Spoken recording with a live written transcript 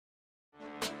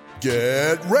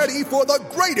Get ready for the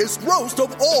greatest roast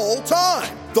of all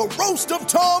time, the Roast of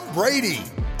Tom Brady,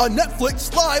 a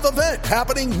Netflix live event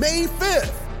happening May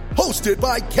 5th. Hosted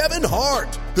by Kevin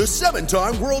Hart, the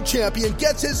 7-time world champion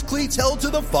gets his cleats held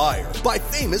to the fire by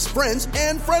famous friends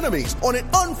and frenemies on an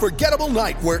unforgettable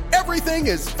night where everything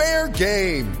is fair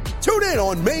game. Tune in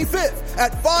on May 5th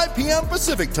at 5 p.m.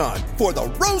 Pacific time for the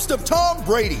Roast of Tom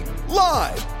Brady,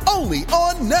 live only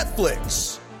on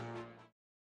Netflix.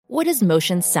 What does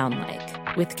motion sound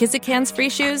like? With Kizik hands-free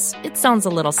shoes, it sounds a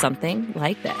little something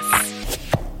like this.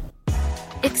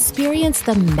 Experience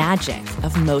the magic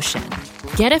of motion.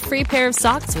 Get a free pair of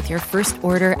socks with your first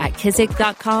order at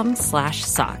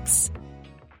kizik.com/socks.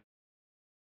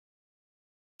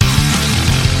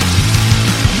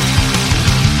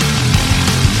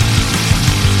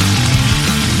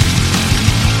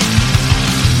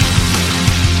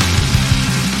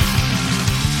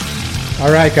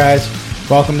 All right, guys.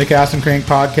 Welcome to Cast and Crank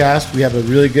Podcast. We have a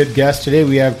really good guest today.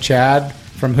 We have Chad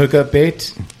from Hookup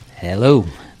Baits. Hello.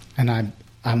 And I'm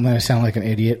going to sound like an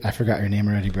idiot. I forgot your name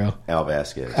already, bro. Al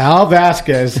Vasquez. Al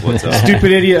Vasquez. What's up?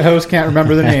 Stupid idiot host can't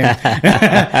remember the name.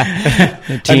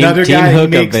 Another guy who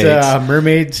makes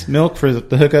mermaid's milk for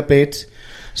the Hookup Baits.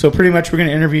 So pretty much we're going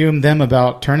to interview them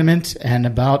about tournaments and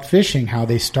about fishing, how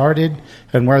they started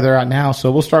and where they're at now. So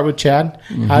we'll start with Chad.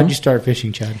 Mm-hmm. How did you start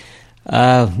fishing, Chad?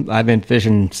 I've been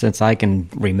fishing since I can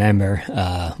remember.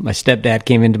 My stepdad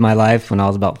came into my life when I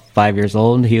was about 5 years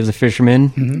old. He was a fisherman.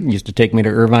 Mm-hmm. He used to take me to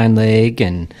Irvine Lake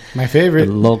and my favorite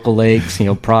the local lakes.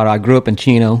 Prado. I grew up in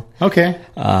Chino. Okay.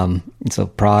 So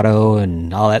Prado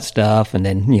and all that stuff, and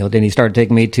then then he started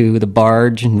taking me to the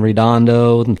barge in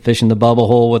Redondo and fishing the bubble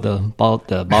hole with the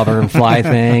bobber and fly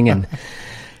thing, and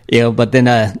But then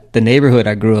the neighborhood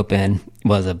I grew up in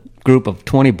was a group of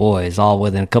 20 boys, all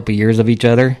within a couple years of each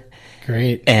other.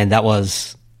 Great. And that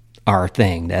was our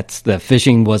thing. The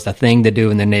fishing was the thing to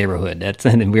do in the neighborhood.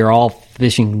 And we were all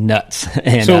fishing nuts.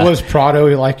 And, so was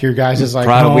Prado like your guys' like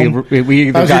Prado, home? We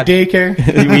either got your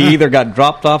daycare? We either got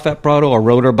dropped off at Prado or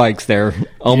rode our bikes there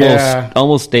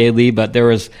almost daily. But there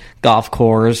was golf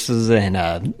courses and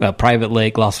a private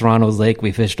lake, Los Serranos Lake.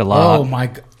 We fished a lot. Oh my!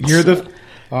 You're the.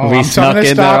 Oh, we I'm snuck going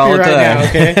to in there stop all you the right time. now,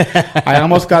 okay? I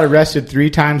almost got arrested 3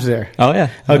 times there. Oh, yeah.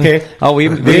 Okay. Oh, we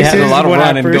this had a lot of when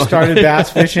running. I first started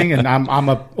bass fishing, and I'm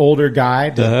an older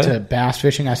guy to bass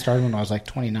fishing. I started when I was like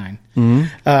 29.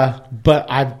 Mm-hmm. But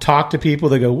I've talked to people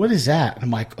that go, "What is that?" And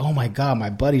I'm like, "Oh my God, my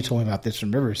buddy told me about this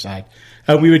from Riverside."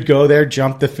 And we would go there,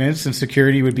 jump the fence, and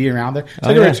security would be around there. It's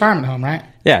like a retirement home, right?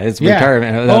 Yeah, it's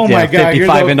retirement. Oh my God,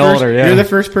 55 and older. Yeah. You're the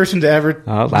first person to ever do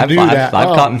that.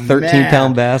 I've caught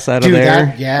 13-pound bass out of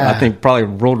there. I think probably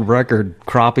world record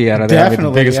crappie out of there.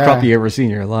 Definitely, the biggest crappie you ever seen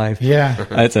in your life. Yeah,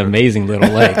 it's an amazing little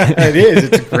lake. It is.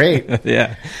 It's great.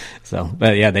 Yeah. So,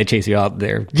 but yeah, they chase you out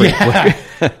there.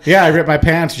 Yeah, I ripped my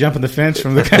pants jumping the fence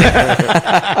from the.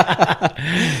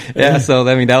 Yeah, so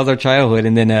that was our childhood,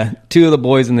 and then 2 of the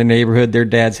boys in the neighborhood, their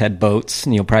dads had boats,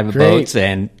 private boats,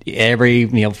 and every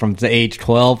from the age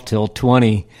 12 till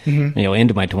 20,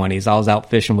 into my 20s, I was out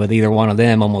fishing with either one of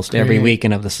them almost every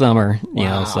weekend of the summer.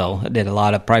 So I did a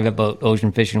lot of private boat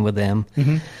ocean fishing with them.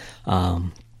 Mm-hmm.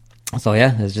 So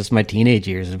yeah, it's just my teenage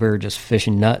years. We were just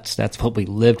fishing nuts. That's what we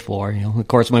lived for. Of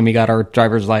course, when we got our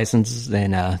driver's license,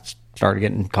 then started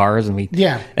getting cars, and we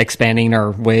expanding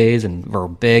our ways, and we're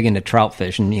big into trout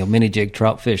fishing. Mini jig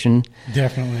trout fishing.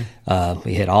 Definitely.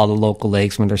 We hit all the local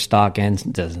lakes when they're stocking.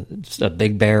 A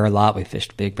Big Bear a lot. We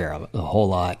fished Big Bear a whole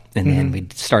lot, and then we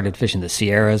started fishing the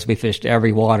Sierras. We fished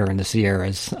every water in the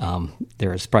Sierras. There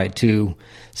was probably 2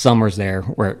 summers there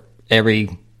where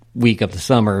every week of the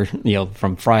summer,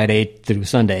 from Friday through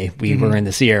Sunday, we were in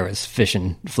the Sierras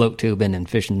fishing, float tubing and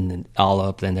fishing all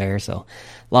up in there. So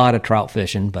a lot of trout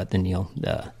fishing, but then, a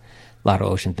lot of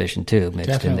ocean fishing too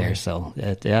mixed in there. So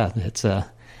it's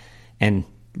and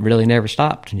really never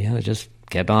stopped. It just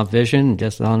kept on fishing,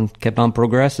 kept on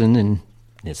progressing, and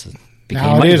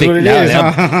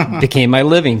became my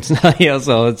living.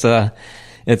 So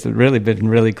it's really been a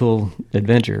really cool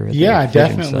adventure. Yeah,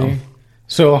 definitely.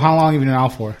 So how long have you known Al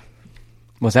for?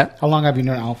 What's that? How long have you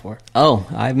known Al for? Oh,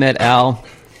 I met Al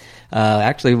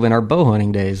actually when our bow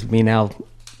hunting days. Me and Al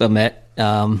met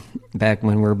back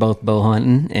when we were both bow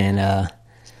hunting, and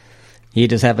he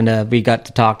just happened to, we got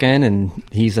to talking, and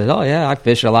he said, "Oh yeah, I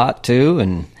fish a lot too,"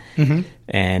 and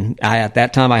and at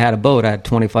that time I had a boat. I had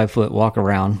 25-foot walk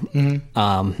around,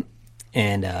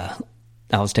 and I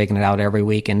was taking it out every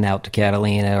weekend out to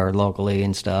Catalina or locally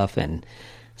and stuff, and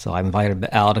so I invited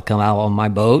Al to come out on my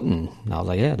boat, and I was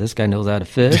like, "Yeah, this guy knows how to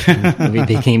fish." And we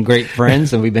became great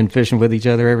friends, and we've been fishing with each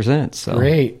other ever since. So,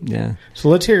 great. Yeah. So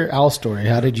let's hear Al's story.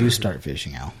 How did you start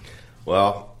fishing, Al?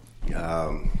 Well,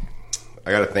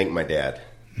 I got to thank my dad.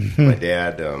 My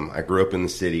dad, I grew up in the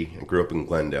city. I grew up in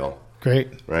Glendale.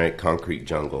 Great. Right? Concrete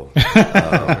jungle.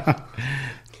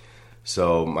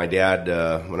 So my dad,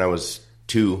 when I was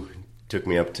 2, took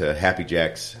me up to Happy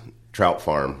Jack's trout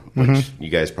farm, which you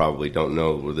guys probably don't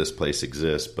know where this place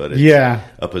exists, but it's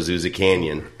up Azusa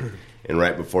Canyon. And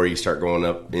right before you start going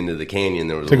up into the canyon,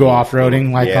 there was to go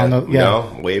off-roading, like on the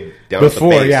no, way down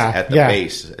before, at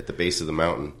the base of the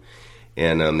mountain.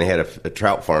 And they had a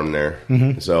trout farm there.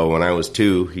 So when I was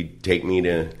 2, he'd take me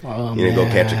to go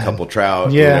catch a couple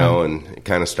trout, and it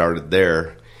kind of started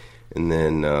there. And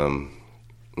then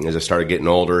as I started getting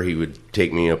older, he would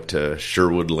take me up to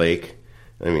Sherwood Lake.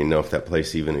 I don't even know if that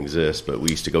place even exists, but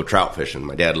we used to go trout fishing.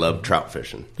 My dad loved trout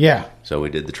fishing. Yeah. So we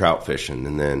did the trout fishing,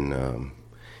 and then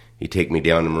he'd take me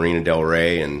down to Marina Del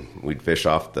Rey, and we'd fish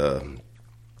off the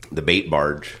bait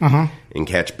barge and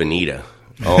catch bonita.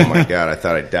 Oh my God! I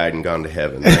thought I died and gone to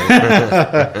heaven.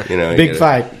 Right? Big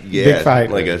fight. Yeah, big fight.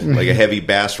 Like a heavy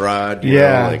bass rod. You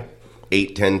know, like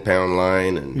 8-10 pound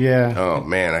line, and oh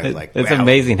man, it's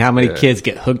amazing how many kids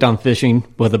get hooked on fishing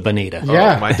with a bonita.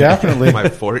 Yeah, definitely.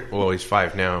 He's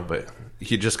 5 now, but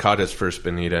he just caught his first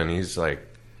bonita, and he's like,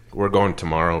 we're going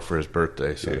tomorrow for his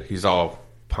birthday, so he's all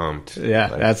pumped. Yeah,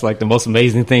 that's like the most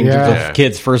amazing thing. The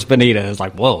kid's first bonita is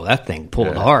like, whoa, that thing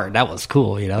pulled hard. That was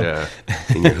cool, Yeah,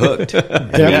 and you're hooked.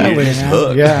 Definitely, you're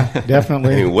hooked. Yeah,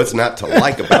 definitely. I mean, what's not to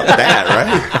like about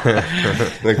that,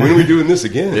 right? Like, when are we doing this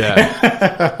again?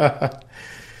 Yeah.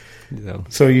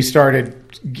 So you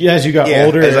started as you got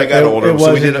older. As I got older,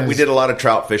 so we did a lot of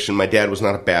trout fishing. My dad was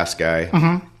not a bass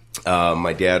guy.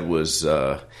 My dad was,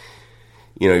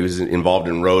 he was involved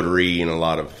in Rotary and a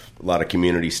lot of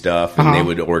community stuff, and they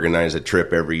would organize a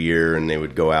trip every year, and they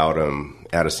would go out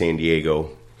of San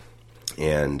Diego,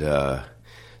 and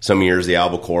some years the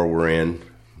Albacore were in,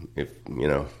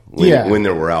 when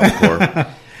there were Albacore,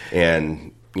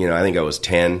 and I think I was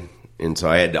 10. And so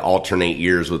I had to alternate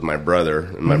years with my brother.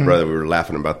 And my brother, we were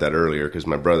laughing about that earlier, because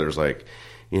my brother's like,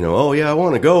 oh, yeah, I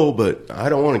want to go, but I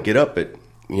don't want to get up at,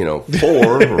 4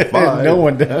 or 5. No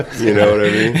one does. You know what I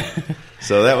mean?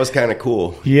 So that was kind of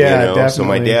cool. Yeah, definitely.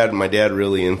 So my dad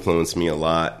really influenced me a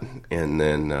lot. And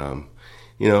then,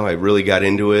 I really got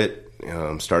into it,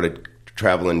 started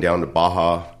traveling down to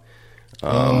Baja.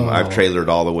 I've trailered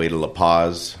all the way to La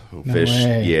Paz.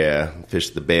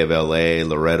 Fished the Bay of LA,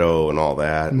 Loreto, and all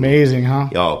that. Amazing, huh?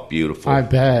 Oh, beautiful. I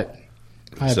bet.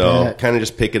 Kind of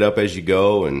just pick it up as you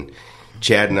go. And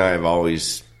Chad and I have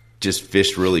always just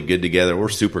fished really good together. We're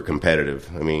super competitive.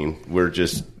 I mean, we're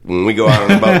just, when we go out on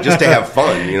the boat, just to have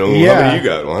fun. How many you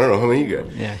got? Well, I don't know how many you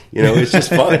got. Yeah. It's just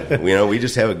fun. We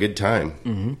just have a good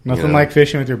time. Nothing like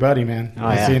fishing with your buddy, man.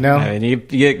 Oh, yeah. I mean,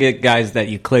 you get guys that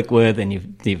you click with, and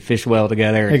you fish well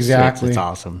together. Exactly. It's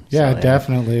awesome. Yeah,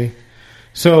 definitely.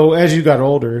 So as you got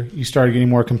older, you started getting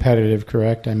more competitive,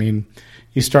 correct? I mean,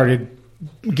 you started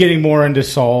getting more into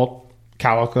salt,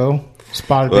 calico,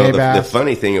 spotted bay bass. The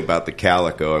funny thing about the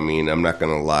calico, I mean, I'm not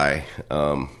going to lie.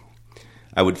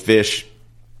 I would fish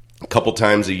a couple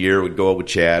times a year. We'd go out with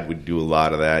Chad. We'd do a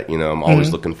lot of that. I'm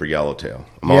always looking for yellowtail.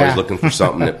 I'm always looking for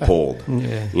something that pulled.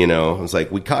 It's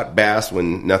like we caught bass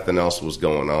when nothing else was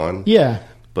going on. Yeah.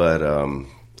 But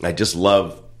I just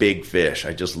love big fish.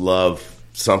 I just love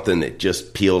something that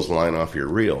just peels line off your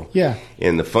reel. Yeah.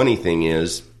 And the funny thing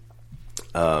is,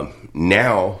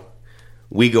 now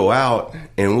we go out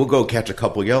and we'll go catch a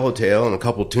couple yellowtail and a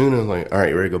couple tuna. I'm like, all right,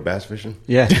 you ready to go bass fishing?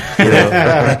 Yeah.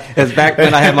 Because back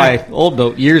when I had my old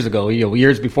boat years ago,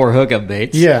 years before hookup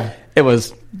baits. Yeah. It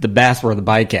was the bass were the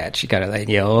bycatch. You kind of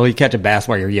you catch a bass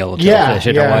while you're yellowtail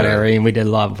fishing or whatever. And we did a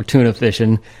lot of tuna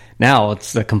fishing. Now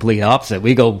it's the complete opposite.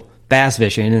 We go bass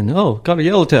fishing and got a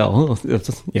yellowtail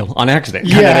on accident.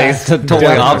 It's totally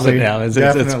opposite now.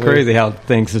 It's crazy how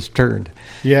things have turned.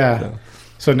 Yeah.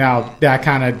 So now that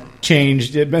kind of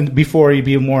changed. Before you'd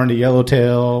be more into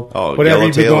yellowtail. Whatever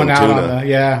you'd be going out tuna. On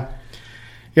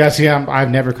the See,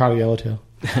 I've never caught a yellowtail.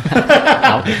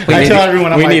 I tell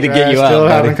everyone we need to get you out. Still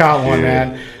haven't caught one,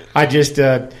 man. I just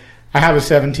I have a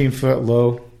 17-foot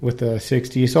low with a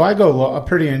 60, so I go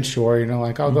pretty inshore.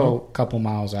 I'll go a couple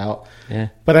miles out. Yeah.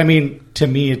 But I mean, to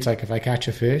me, it's like if I catch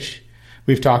a fish,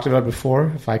 we've talked about it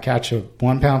before. If I catch a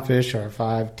 1-pound fish or a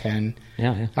 5, 10,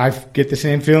 I get the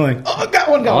same feeling. Oh, I got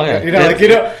one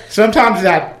going. Sometimes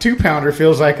that 2-pounder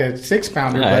feels like a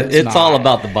 6-pounder. But it's all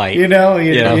about the bite.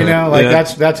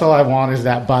 That's all I want is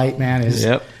that bite, man.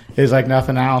 Is like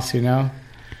nothing else.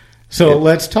 So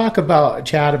let's talk about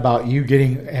Chad about you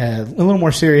getting a little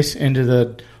more serious into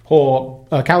the whole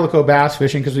calico bass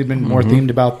fishing, because we've been more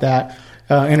themed about that.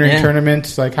 Entering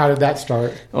tournaments, like how did that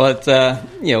start? Well, it's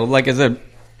like I said,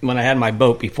 when I had my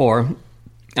boat before,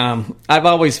 I've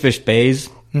always fished bays.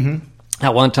 Mm-hmm.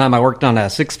 At one time, I worked on a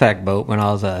 6-pack boat when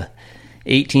I was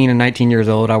 18 and 19 years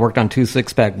old. I worked on 2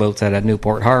 6-pack boats at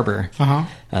Newport Harbor,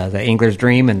 the Angler's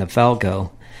Dream and the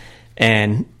Falco.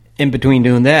 And in between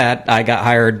doing that, I got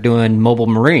hired doing mobile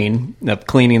marine,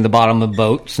 cleaning the bottom of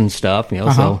boats and stuff.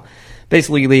 So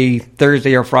basically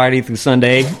Thursday or Friday through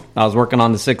Sunday, I was working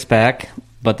on the 6-pack.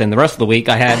 But then the rest of the week,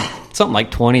 I had something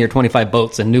like 20 or 25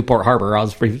 boats in Newport Harbor I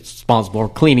was responsible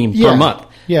for cleaning per month.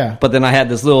 Yeah. But then I had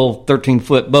this little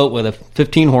 13-foot boat with a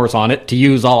 15-horse on it to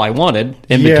use all I wanted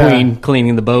in between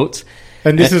cleaning the boats.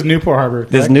 And this is Newport Harbor,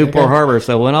 correct? This is Newport Harbor.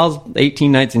 So when I was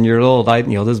 18, 19 years old,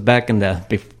 this is back in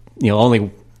the,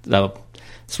 only the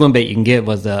swim bait you can get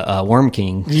was the Worm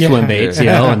King swim baits,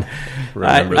 And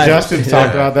Justin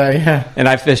talked about that, And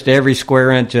I fished every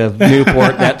square inch of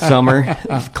Newport that summer,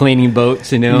 cleaning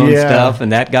boats, and stuff.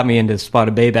 And that got me into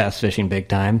spotted bay bass fishing big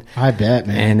time. I bet,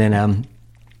 man.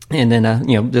 And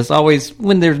then, just always,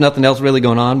 when there's nothing else really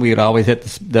going on, we would always hit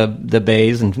the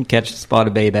bays and catch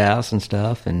spotted bay bass and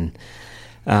stuff. And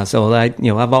so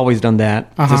I've always done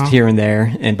that, just here and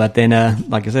there. But then,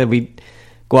 like I said, we'd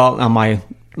go out on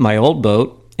my old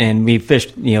boat, and we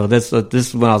fished, this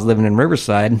is when I was living in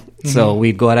Riverside. Mm-hmm. So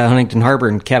we'd go out of Huntington Harbor,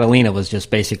 and Catalina was just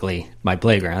basically my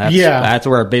playground. That's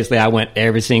where basically I went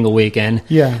every single weekend.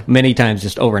 Yeah. Many times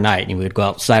just overnight. And we'd go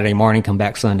out Saturday morning, come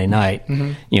back Sunday night.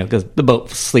 Mm-hmm. Because the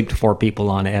boat slept 4 people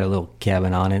on it, had a little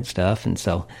cabin on it and stuff. And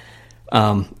so,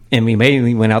 and we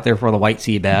mainly went out there for the white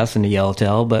sea bass and the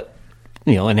yellowtail, but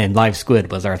and then live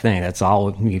squid was our thing. That's all.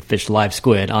 We fished live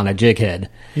squid on a jig head.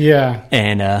 Yeah.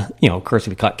 And, of course,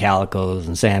 we caught calicos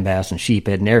and sand bass and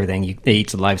sheephead and everything. They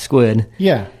eat the live squid.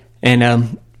 Yeah.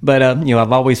 And, but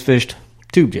I've always fished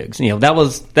tube jigs. I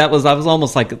was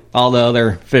almost like all the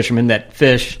other fishermen that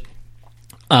fish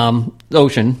the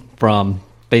ocean from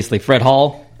basically Fred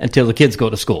Hall until the kids go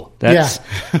to school. That's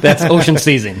ocean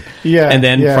season. Yeah. And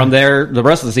then from there, the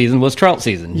rest of the season was trout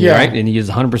season. Yeah. Right? And you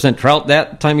use 100% trout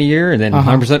that time of year, and then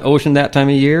 100% ocean that time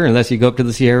of year, unless you go up to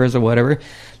the Sierras or whatever.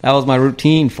 That was my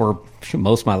routine for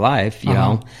most of my life,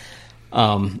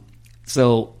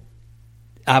 So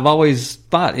I've always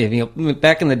thought,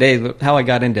 back in the day, how I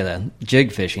got into the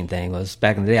jig fishing thing was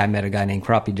back in the day, I met a guy named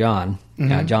Crappie John,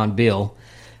 John Beal.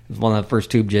 It was one of the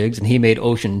first tube jigs, and he made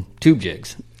ocean tube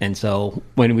jigs. And so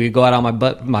when we go out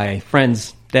on my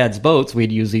friend's dad's boats,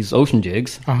 we'd use these ocean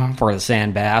jigs for the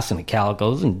sand bass and the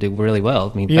calicos and do really well.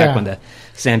 I mean, back when the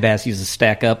sand bass used to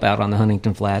stack up out on the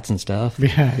Huntington Flats and stuff.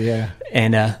 Yeah, yeah.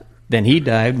 And then he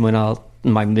died when I was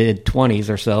in my mid-20s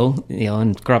or so,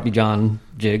 and Crappie John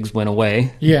jigs went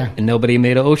away. Yeah. And nobody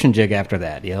made an ocean jig after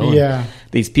that, Yeah.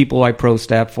 These people I pro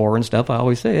staff for and stuff, I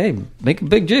always say, hey, make a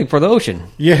big jig for the ocean.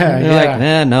 Yeah, and they're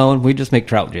like, no, we just make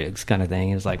trout jigs kind of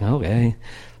thing. It's like, okay.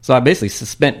 So I basically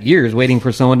spent years waiting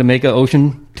for someone to make an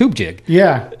ocean tube jig.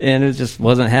 Yeah. And it just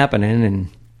wasn't happening.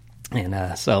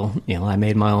 And so, I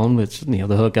made my own with,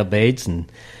 the hookup baits,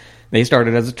 and they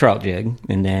started as a trout jig.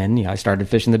 And then, I started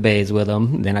fishing the bays with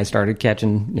them. And then I started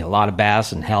catching, a lot of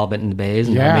bass and halibut in the bays.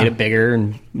 And I made it bigger,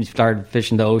 and we started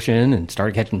fishing the ocean and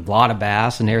started catching a lot of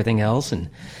bass and everything else. And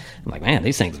I'm like, man,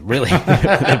 these things really,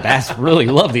 the bass really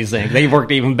love these things. They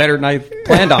worked even better than I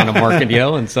planned on them working,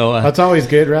 And so that's always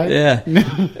good, right? Yeah.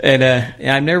 And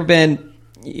I've never been,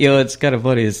 it's kind of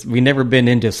funny. We never been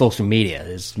into social media.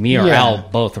 It's me or Al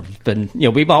both have been.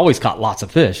 We've always caught lots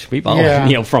of fish. We've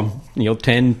always, from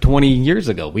 10, 20 years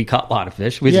ago, we caught a lot of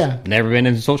fish. We just never been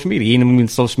into social media. Even when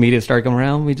social media started coming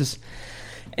around,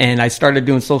 and I started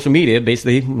doing social media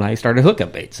basically when I started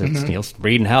hookup baits. It's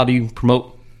reading how do you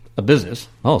promote a business.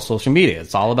 Oh, social media.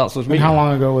 It's all about social media. And how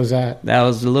long ago was that? That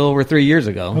was a little over 3 years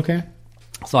ago. Okay.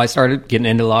 So I started getting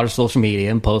into a lot of social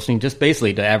media and posting just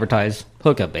basically to advertise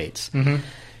hookup baits. Mm-hmm.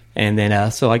 And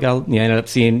then, so I got, ended up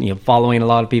seeing, following a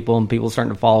lot of people, and people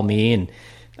starting to follow me. And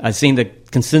I've seen the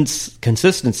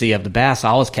consistency of the bass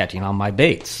I was catching on my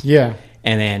baits. Yeah.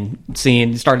 And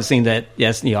then started seeing that,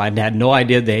 yes, I had no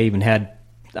idea they even had,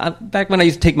 back when I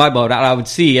used to take my boat out, I would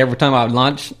see every time I would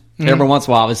launch, every once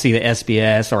in a while I would see the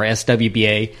SBS or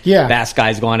SWBA bass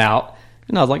guys going out.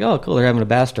 And I was like, oh, cool, they're having a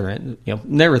bass tournament.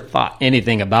 Never thought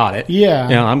anything about it. Yeah.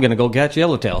 I'm going to go catch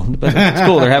yellowtail. But it's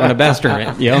cool, they're having a bass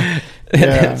tournament,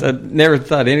 So never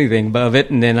thought anything of it.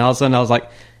 And then all of a sudden I was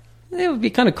like, it would be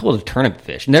kind of cool to tournament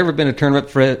fish. Never been a tournament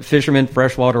fisherman,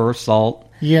 freshwater or salt.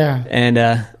 Yeah. And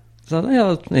so,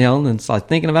 and so I was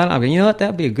thinking about it. I'm like, what,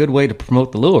 that'd be a good way to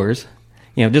promote the lures.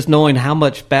 Just knowing how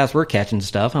much bass we're catching and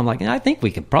stuff. I'm like, I think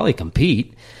we could probably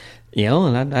compete. You know,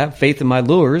 and I have faith in my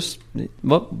lures.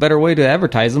 What better way to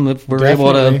advertise them if we're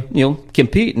Definitely. able to, you know,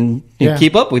 compete and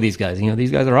keep up with these guys? You know,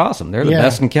 these guys are awesome. They're the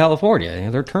best in California. You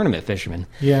know, they're tournament fishermen.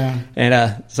 Yeah.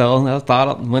 And so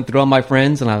I went through all my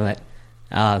friends, and I was like,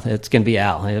 it's going to be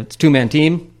Al. It's a 2-man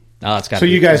team. It's got. So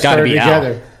you guys started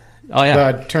together. Oh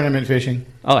yeah, tournament fishing.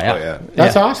 Oh yeah,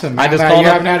 That's awesome. Man. I just you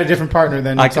haven't had a different partner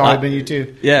then. It's always been you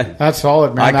two. Yeah, that's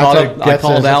solid, man. I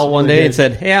called Al one day and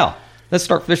said, "Hey Al, let's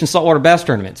start fishing saltwater bass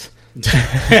tournaments." And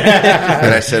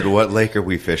I said, "What lake are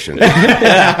we fishing?"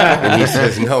 And he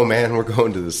says, "No, man, we're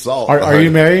going to the salt." Are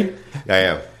you married? I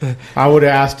am. I would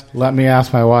have asked. Let me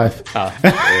ask my wife. I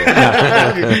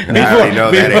already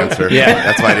know that answer. Yeah,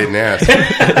 that's why I didn't ask.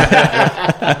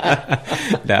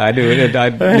 No, I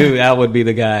knew Al would be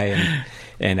the guy,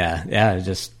 and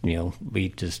just, you know, we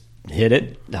just hit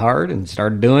it hard and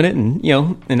started doing it, and you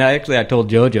know, and I told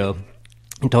JoJo,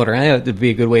 and told her, hey, it'd be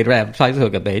a good way to advertise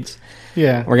hookup baits.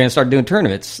 Yeah, we're gonna start doing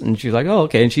tournaments, and she's like, oh,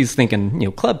 okay, and she's thinking, you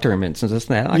know, club tournaments and this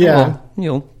and that. Well, you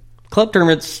know, club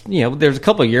tournaments, you know, there's a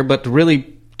couple a year, but to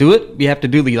really do it, you have to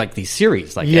do these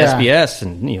series like SBS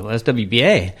and, you know,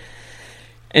 SWBA.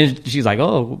 And she's like,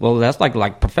 oh, well, that's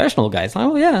like professional guys.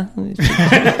 Oh, yeah. You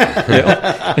know?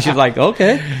 And she's like,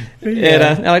 okay.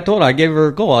 Yeah. And I told her, I gave her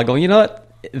a goal. I go, you know what?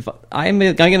 If I'm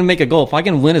going to make a goal. If I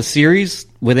can win a series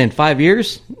within 5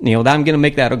 years, you know, I'm going to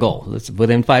make that a goal. It's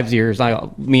within 5 years,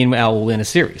 me and Al will win a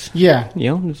series. Yeah.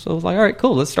 You know, so I was like, all right,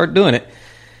 cool. Let's start doing it.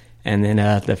 And then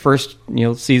the first, you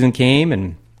know, season came,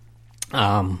 and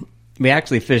we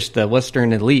actually fished the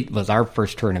Western Elite was our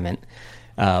first tournament.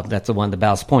 That's the one the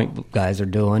Ballast Point guys are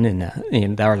doing, and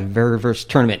that was the very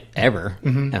first tournament ever.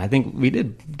 Mm-hmm. And I think we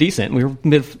did decent. We were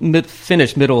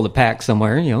finished middle of the pack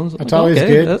somewhere. You know, that's always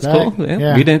good. That's cool.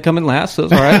 Yeah. We didn't come in last, so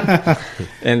it's all right.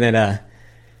 And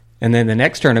then the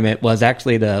next tournament was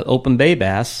actually the Open Bay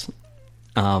Bass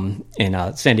in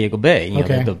San Diego Bay. You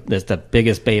know, that's the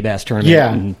biggest bay bass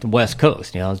tournament in the West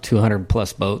Coast. You know, 200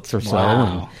 plus boats or so. Wow.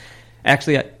 And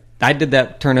actually, I did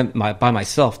that tournament by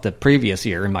myself the previous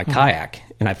year in my kayak,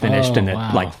 and I finished in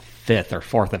like 5th or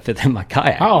 4th or 5th in my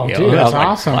kayak. Oh, you dude, know? that's like,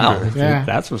 awesome. Wow,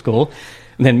 that was cool.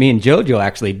 And then me and JoJo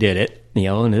actually did it, you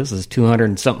know, and this is 200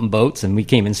 and something boats, and we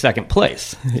came in second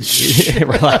place. We're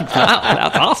like, wow,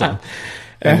 that's awesome.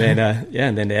 And then,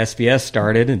 and then the SBS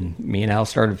started, and me and Al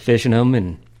started fishing them,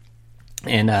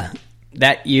 and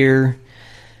that year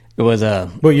it was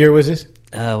What year was this?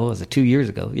 what was it, 2 years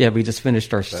ago? Yeah, we just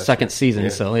finished our second season,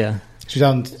 so yeah.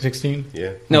 2016?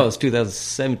 Yeah. No, it was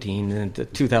 2017 and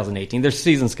 2018. Their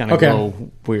seasons kind of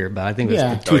go weird, but I think it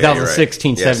was the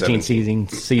 2016, 17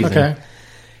 season. Okay.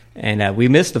 And we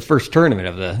missed the first tournament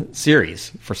of the series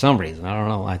for some reason. I don't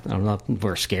know. I don't know if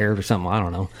we're scared or something. I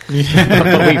don't know.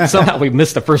 But somehow we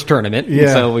missed the first tournament.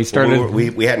 Yeah. So we started.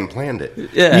 We hadn't planned it.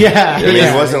 Yeah. I mean,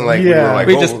 it wasn't like we were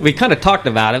like, we kind of talked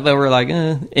about it, but we were like,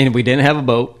 and we didn't have a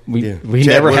boat. We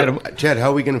never had a. Chad,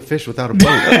 how are we going to fish without a boat?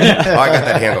 I got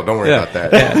that handled. Don't worry about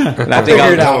that. Yeah. And I think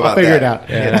I'll figure it out.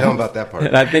 Yeah, tell them about that part.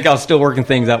 And I think I was still working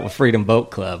things out with Freedom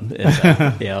Boat Club.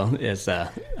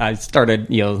 I started,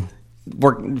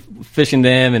 fishing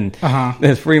them, and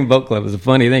the Freedom Boat Club was a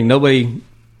funny thing. Nobody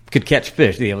could catch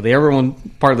fish. You know, they were one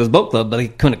part of this boat club, but they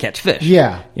couldn't catch fish.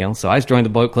 Yeah. You know, so I joined the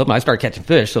boat club and I started catching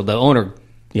fish. So the owner,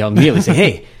 immediately said,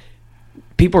 "Hey,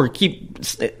 people keep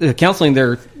canceling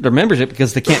their membership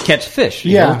because they can't catch fish.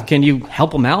 You know, can you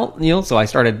help them out?" So I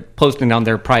started posting on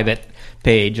their private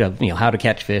page of how to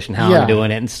catch fish and how I'm doing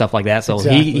it and stuff like that. So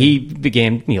he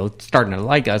began starting to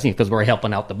like us because we're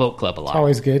helping out the boat club a lot.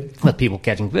 Always good with people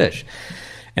catching fish.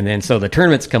 And then so the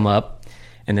tournaments come up,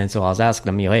 and then so I was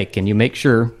asking him, hey, can you make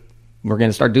sure we're going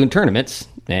to start doing tournaments?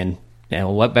 And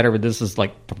what better with this is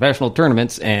like professional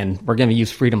tournaments, and we're going to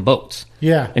use Freedom boats.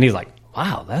 Yeah. And he's like,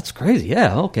 wow, that's crazy.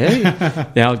 Yeah, okay.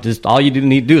 Just all you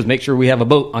need to do is make sure we have a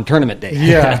boat on tournament day.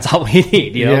 Yeah. That's all we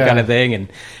need, kind of thing.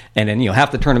 And then,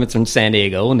 half the tournaments are in San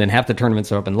Diego, and then half the tournaments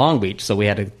are up in Long Beach. So we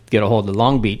had to get a hold of the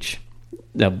Long Beach,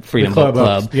 the Freedom Boat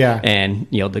Club. Yeah. And,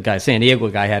 the San Diego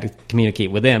guy had to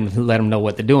communicate with them to let them know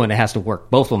what they're doing. It has to work.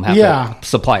 Both of them have to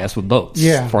supply us with boats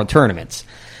for tournaments.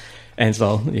 And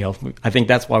so, I think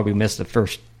that's why we missed the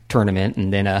first tournament.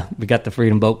 And then we got the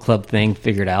Freedom Boat Club thing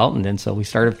figured out. And then so we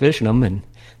started fishing them. And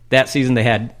that season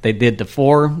they did the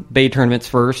 4 bay tournaments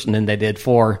first, and then they did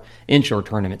 4 inshore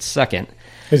tournaments second.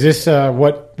 Is this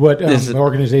what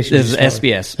organization? This is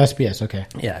SBS. SBS, okay.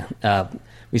 Yeah.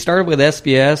 We started with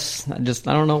SBS.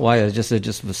 I don't know why. It just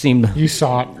seemed. You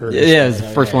saw it first. Yeah, it was the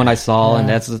first one I saw, and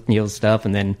that's stuff.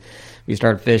 And then we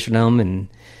started fishing them, and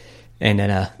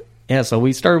then so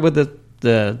we started with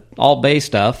the all bay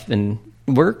stuff, and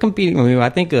we're competing. I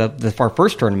think for our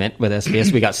first tournament with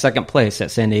SBS, we got second place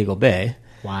at San Diego Bay.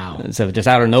 Wow. So just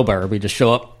out of nowhere, we just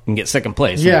show up and get second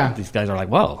place. Yeah. And these guys are like,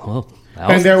 whoa. Well,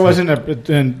 and there wasn't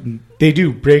and they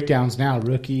do breakdowns now,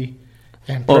 rookie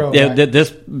and pro. Oh, yeah, right?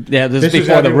 this is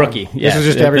before the rookie. Yeah, this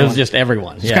is just everyone. It was just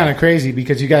everyone. It's kind of crazy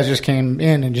because you guys just came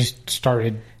in and just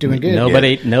started doing good.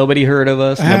 Nobody heard of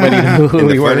us. Nobody knew who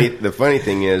we were. The funny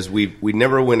thing is, we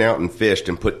never went out and fished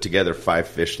and put together 5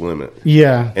 fish limit.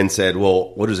 Yeah. And said,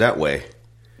 well, what does that weigh?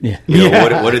 Yeah. You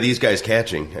know, what are these guys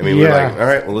catching? I mean, we're like, all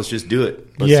right, well, let's just do it.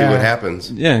 Let's see what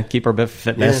happens. Yeah, keep our best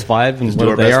 5 and just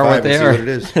what they are, what they are. See what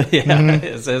it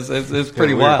is. It's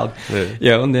pretty wild.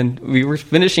 Yeah. And then we were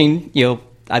finishing,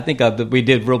 I think we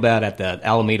did real bad at the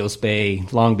Alamitos Bay,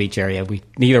 Long Beach area.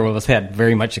 Neither of us had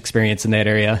very much experience in that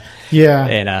area. Yeah.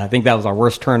 And I think that was our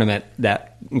worst tournament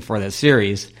for that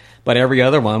series. But every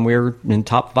other one, we were in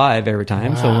top 5 every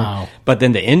time. Wow. But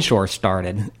then the inshore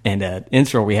started, and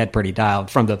inshore we had pretty dialed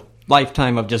from the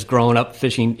lifetime of just growing up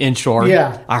fishing inshore.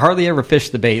 Yeah. I hardly ever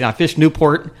fished the bay. I fished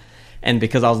Newport, and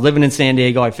because I was living in San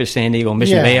Diego, I fished San Diego,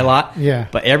 Mission Bay a lot. Yeah.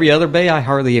 But every other bay, I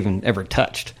hardly even ever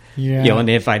touched. Yeah. And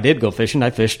if I did go fishing,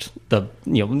 I fished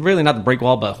really not the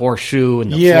breakwall, but Horseshoe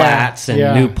and the flats and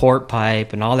Newport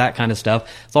pipe and all that kind of stuff.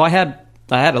 So I had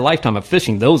a lifetime of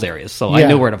fishing those areas, so I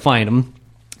knew where to find them.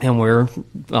 And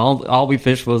all we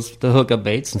fished was the hookup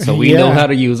baits, and so we know how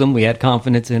to use them. We had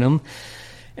confidence in them.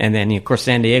 And then, of course,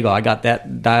 San Diego, I got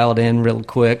that dialed in real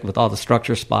quick with all the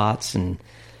structure spots, and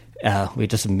we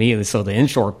just immediately, so the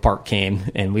inshore part came,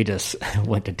 and we just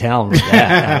went to town with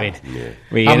that. I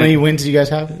mean, how many wins do you guys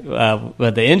have?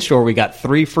 But the inshore, we got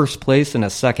 3 first place and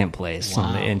a second place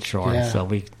on the inshore. Yeah. So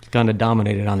we kind of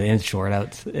dominated on the inshore.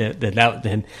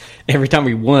 Then every time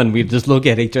we won, we'd just look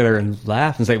at each other and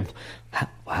laugh and say,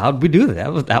 how did we do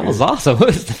that? That was awesome.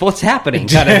 What's happening?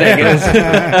 Kind of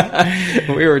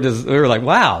thing. We were like,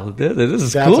 wow, this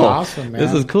is That's cool. Awesome, man.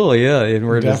 This is cool. Yeah. And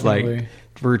we're Definitely. just like,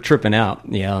 we're tripping out.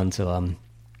 Yeah. And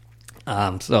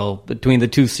so between the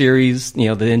 2 series, the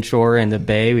inshore and the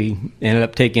bay, we ended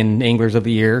up taking Anglers of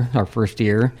the Year our first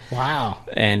year. Wow.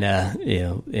 And,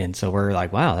 and so we're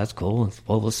like, wow, that's cool.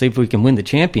 Well, let's see if we can win the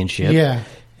championship. Yeah.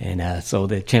 And so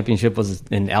the championship was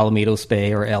in Alamitos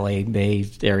Bay or LA Bay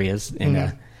areas.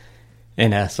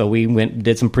 And so we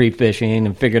did some pre-fishing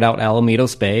and figured out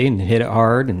Alamitos Bay and hit it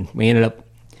hard. And we ended up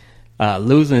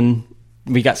losing.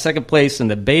 We got second place in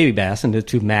the baby bass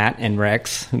to Matt and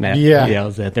Rex. Matt,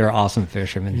 they're awesome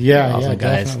fishermen. Awesome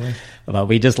guys. Definitely. But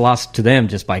we just lost to them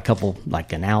just by a couple,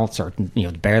 like an ounce, or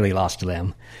barely lost to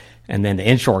them. And then the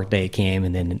inshore day came,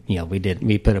 and then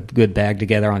we put a good bag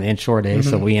together on the inshore day,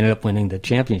 so we ended up winning the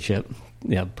championship,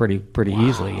 pretty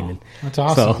easily. And that's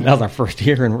awesome. So that was our first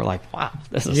year, and we're like, wow,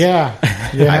 this is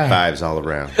high fives all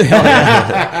around.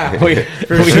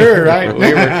 For sure,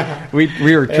 right?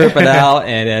 we were tripping out,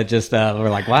 and we're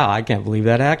like, wow, I can't believe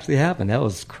that actually happened. That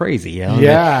was crazy.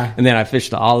 Yeah. And then I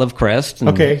fished the Olive Crest.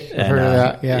 And, okay, I've heard of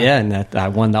that. Yeah, and I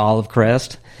won the Olive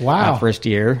Crest. Wow, first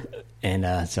year.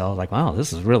 And so I was like, wow,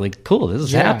 this is really cool. This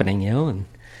is happening,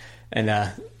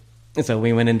 And so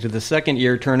we went into the second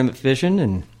year tournament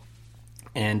fishing,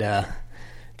 and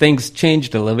things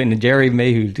changed a little bit. And Jerry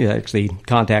Mayhew actually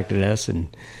contacted us, and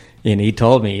he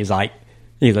told me, he's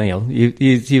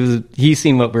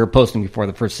seen what we were posting before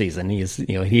the first season.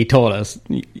 He told us,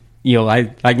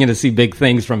 I'm going to see big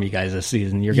things from you guys this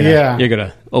season. You're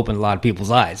gonna open a lot of people's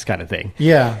eyes, kind of thing.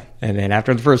 Yeah. And then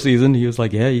after the first season, he was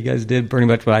like, "Yeah, you guys did pretty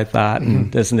much what I thought,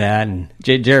 and this and that." And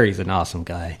Jerry's an awesome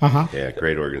guy. Yeah,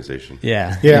 great organization.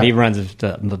 Yeah. And he runs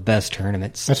the best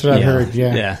tournaments. That's what I've heard.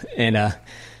 Yeah. Yeah. And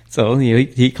so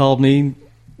he called me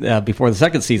before the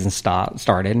second season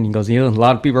started, and he goes, a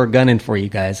lot of people are gunning for you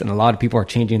guys, and a lot of people are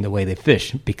changing the way they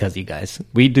fish because of you guys.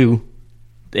 We do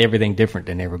everything different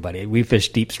than everybody. We fish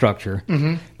deep structure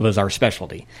was our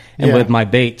specialty, and with my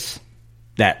baits,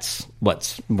 that's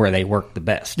where they work the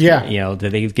best. Yeah,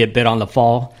 they get bit on the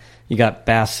fall. You got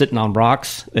bass sitting on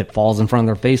rocks. It falls in front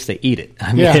of their face. They eat it.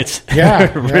 I mean, it's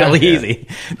really easy.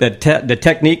 The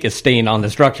technique is staying on the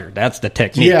structure. That's the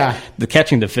technique. Yeah. The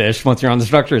catching the fish once you're on the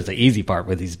structure is the easy part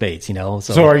with these baits.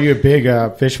 So are you a big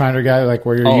fish finder guy? Like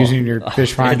where you're using your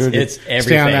fish finder to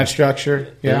stay on that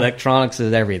structure? Yeah. Electronics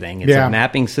is everything. It's a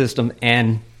mapping system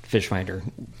and fish finder,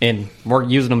 and we're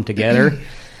using them together.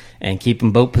 And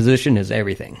keeping boat position is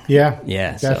everything. Yeah,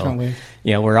 definitely.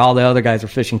 So, where all the other guys are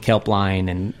fishing kelp line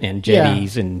and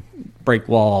jetties and break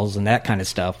walls and that kind of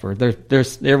stuff. Where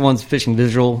there's everyone's fishing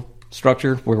visual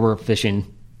structure, where we're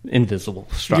fishing invisible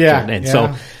structure. And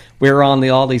so we were on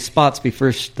all these spots. The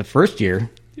first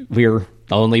year, we were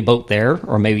the only boat there,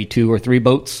 or maybe 2 or 3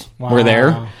 boats were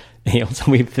there.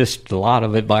 So we fished a lot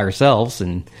of it by ourselves,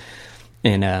 and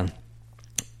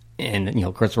And,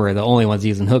 of course, we're the only ones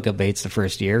using hookup baits the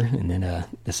first year. And then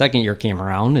the second year came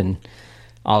around, and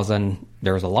all of a sudden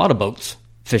there was a lot of boats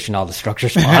fishing all the structure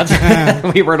spots.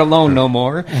 We weren't alone no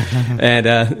more. And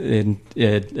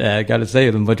got to say,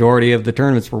 the majority of the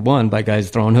tournaments were won by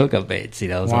guys throwing hookup baits.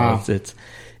 Wow. So it's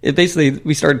basically,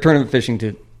 we started tournament fishing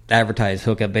to advertise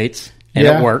hookup baits, and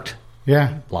it worked.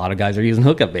 Yeah. A lot of guys are using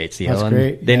hookup baits. That's and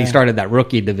great. Then he started that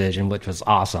rookie division, which was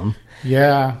awesome.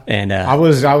 Yeah. And I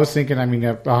was thinking,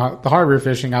 the harbor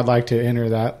fishing, I'd like to enter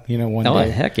that, one day.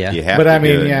 Oh, heck yeah. You have But to I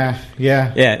mean, do it.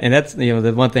 yeah. Yeah, and that's,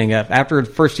 the one thing, after the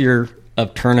first year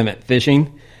of tournament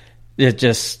fishing, it's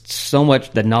just so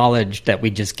much, the knowledge that we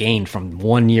just gained from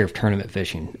 1 year of tournament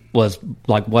fishing was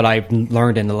like what I've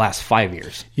learned in the last 5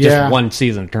 years. Yeah. Just one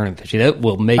season of tournament fishing. That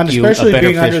will make And you a better especially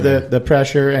being fisherman. under the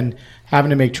pressure and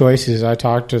having to make choices. I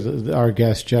talked to our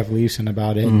guest, Jeff Leeson,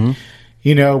 about it. Mm-hmm.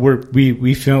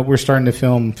 We're starting to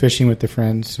film fishing with the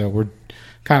friends, so we're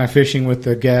kind of fishing with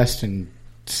the guests and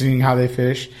seeing how they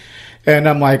fish. And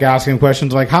I'm like asking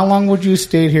questions like, how long would you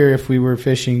stay here if we were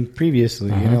fishing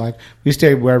previously? Like we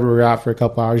stayed wherever we were at for a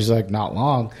couple hours. He's like, not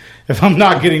long. If I'm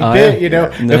not getting bit,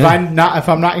 if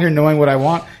I'm not here knowing what I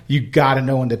want, you got to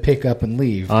know when to pick up and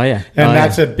leave. Oh yeah, and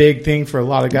that's a big thing for a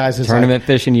lot of guys. It's tournament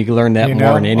fishing, you can learn that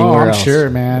more than anywhere else. I'm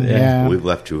sure, man. Yeah. We've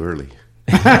left too early.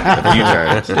 A few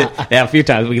times. Yeah, a few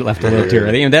times we left a little too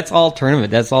early. And that's all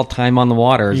tournament. That's all time on the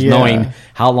water, is knowing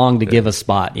how long to give a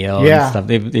spot, and stuff.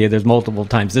 There's multiple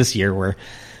times this year where,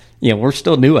 we're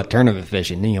still new at tournament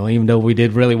fishing. Even though we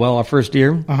did really well our first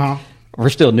year, we're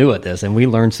still new at this, and we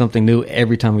learn something new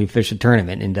every time we fish a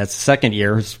tournament. And that's the second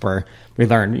year is where we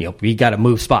learn, we got to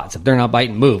move spots. If they're not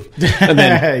biting, move. And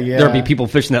then there'll be people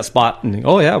fishing that spot, and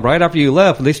right after you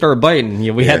left, they started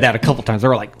biting. We had that a couple times. They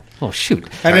were like, oh, shoot.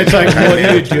 And it's like, what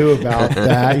do you do about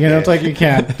that? It's like you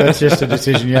can't. That's just a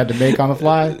decision you had to make on the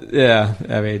fly. Yeah.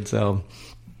 So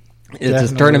it's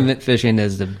just tournament fishing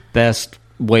is the best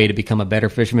way to become a better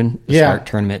fisherman. Start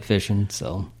tournament fishing.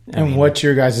 So, what's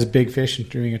your guys' big fish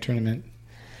during a tournament?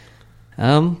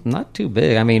 Not too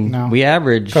big. We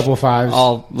average couple of fives.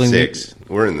 Six.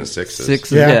 We're in the sixes.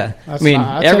 Sixes, yeah. That's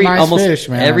every nice almost fish,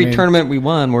 man. Every tournament we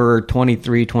won, we're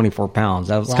 23, 24 pounds.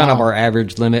 That was kind of our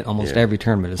average limit. Almost every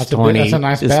tournament is 20. That's a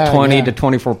nice bag, 20 to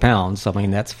 24 pounds.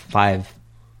 That's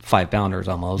 5-pounders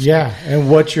almost. Yeah. And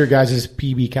what's your guys'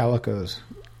 PB calicos?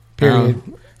 Period.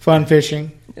 Fun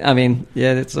fishing.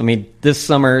 This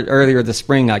summer, earlier this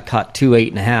spring, I caught 2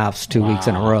 8.5s 2 weeks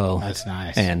in a row. That's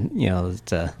nice. And,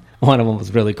 one of them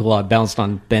was really cool. I bounced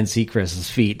on Ben Seacrest's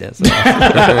feet. That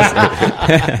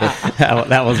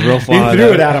was real fun. You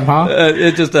threw it at him, huh?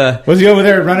 It just was he over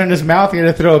there running his mouth? You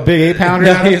had to throw a big 8-pounder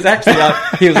at him? He was actually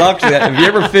if you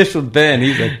ever fish with Ben,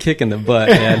 he's a kick in the butt,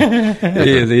 man.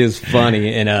 He is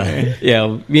funny. And,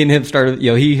 me and him started,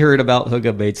 he heard about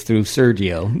hookup baits through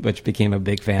Sergio, which became a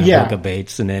big fan of hookup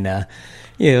baits. And then,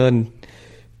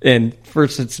 and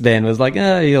first it's Ben was like,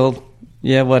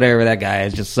 whatever, that guy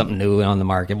is just something new on the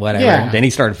market, whatever. Yeah. Then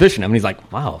he started fishing them, and he's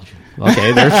like, wow,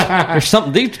 okay, there's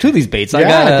something to these baits. I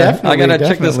gotta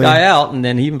check this guy out. And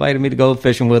then he invited me to go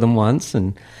fishing with him once,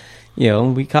 and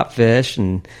we caught fish,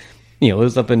 and it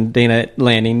was up in Dana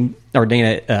Landing or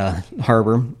Dana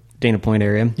Harbor, Dana Point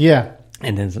area. Yeah.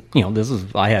 And then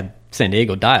I had San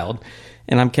Diego dialed,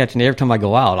 and I'm catching every time I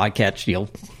go out, I catch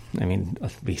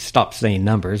we stopped saying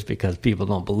numbers because people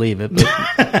don't believe it,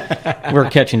 but we're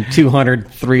catching 200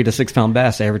 3 to 6 pound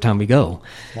bass every time we go.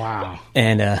 Wow.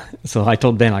 And so I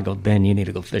told Ben, Ben, you need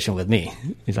to go fishing with me.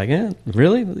 He's like, yeah,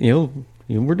 really?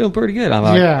 We're doing pretty good. I'm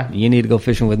like, you need to go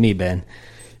fishing with me, Ben.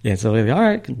 Yeah, so all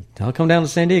right, I'll come down to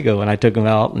San Diego. And I took him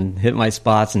out and hit my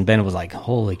spots, and Ben was like,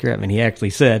 holy crap. And he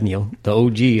actually said, the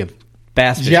OG of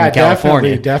bass fishing in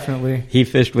California. Definitely. He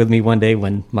fished with me one day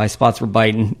when my spots were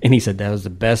biting, and he said that was the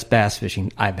best bass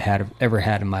fishing I've ever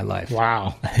had in my life.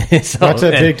 Wow. That's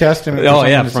a big testament.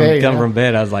 From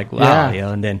Ben, I was like, wow.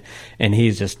 And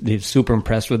he's super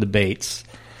impressed with the baits.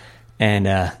 And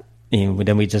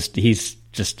then he's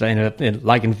just ended up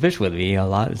liking to fish with me a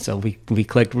lot. So we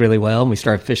clicked really well, and we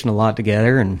started fishing a lot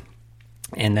together. And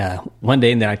one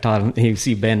day, and then I taught him. You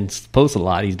see Ben post a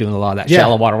lot. He's doing a lot of that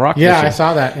shallow water rock fishing. Yeah, I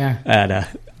saw that. Yeah. And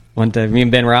one time, me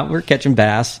and Ben were out. We were catching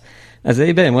bass. I said,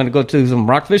 "Hey Ben, want to go to some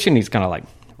rock fishing?" He's kind of like,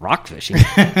 "Rock fishing?"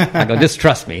 I go, "Just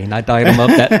trust me." And I tied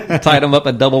him up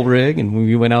a double rig, and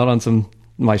we went out on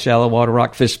my shallow water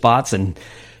rock fish spots, and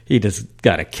he just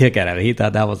got a kick out of it. He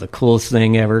thought that was the coolest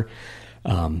thing ever.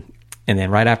 And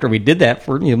then right after we did that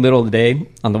for middle of the day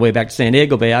on the way back to San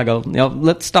Diego Bay, I go,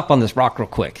 let's stop on this rock real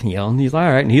quick. And he's like,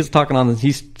 all right. And he's talking on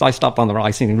I stopped on the rock.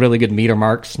 I seen really good meter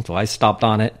marks. So I stopped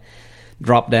on it,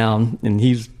 dropped down, and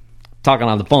he's talking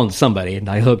on the phone to somebody, and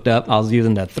I hooked up. I was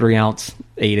using the 3-ounce,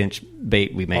 8-inch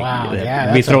bait we make. Wow,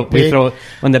 yeah, we throw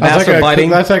when the bass are biting.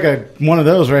 That's like one of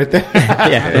those right there.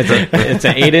 Yeah, it's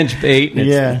an 8-inch bait, and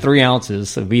it's 3 ounces.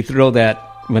 So we throw that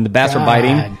when the bass are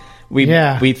biting.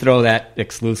 We throw that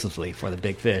exclusively for the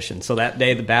big fish, and so that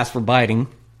day the bass were biting,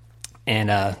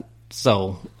 and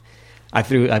so I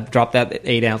dropped that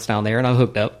 8-ounce down there, and I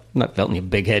hooked up. And I felt a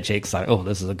big head shake. So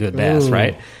this is a good bass,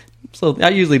 right? So I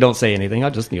usually don't say anything. I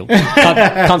just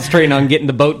concentrating on getting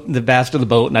the bass to the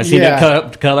boat, and I see it cut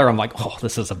up to color. I'm like,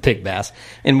 this is a big bass.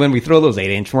 And when we throw those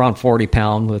 8-inch, we're on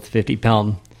 40-pound with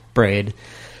 50-pound braid.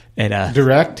 And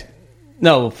direct?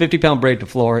 No, 50-pound braid to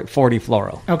 40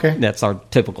 fluoro. Okay, that's our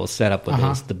typical setup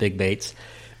with the big baits.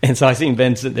 And so I seen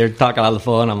Ben sitting there talking on the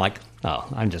phone. I'm like,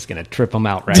 I'm just going to trip him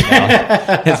out right now.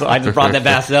 And so I just brought that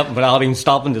bass up without even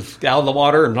stopping, just out of the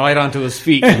water and right onto his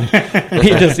feet. And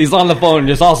he's on the phone and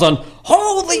just all of a sudden,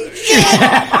 holy shit, oh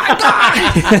my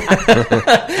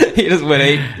God. He just went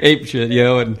ape shit,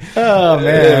 and oh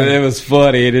man, it was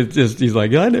funny. And he's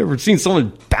like, I never seen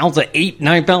someone bounce an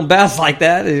 8-9-pound bass like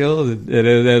that. It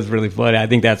was really funny. I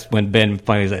think that's when Ben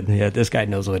finally said, this guy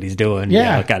knows what he's doing,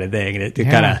 kind of thing. And it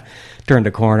kind of turned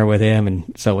a corner with him,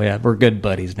 and so we're good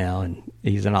buddies now, and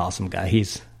he's an awesome guy.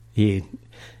 He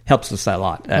helps us a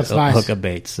lot at hookup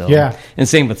baits. So and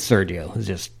same with Sergio. He's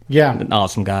just an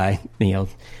awesome guy.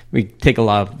 We take a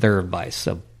lot of their advice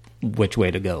of which way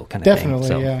to go, kind of thing.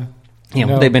 So,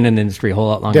 they've been in the industry a whole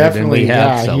lot longer than we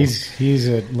have. So he's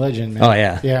a legend, man. Oh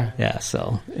yeah.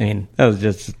 So that was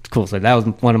just cool. So that was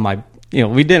one of my.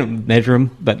 We didn't measure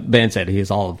him, but Ben said he was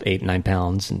all of 8-9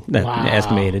 pounds, and that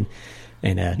estimated.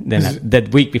 And then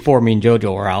that week before, me and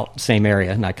JoJo were out, same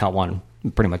area, and I caught one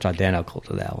pretty much identical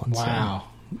to that one. Wow.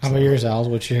 So. How about yours, Al?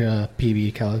 What's your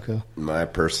PB calico? My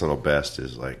personal best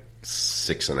is like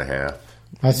 6.5.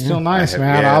 That's still nice,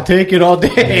 man. I'll take it all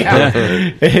day.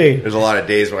 Hey, there's a lot of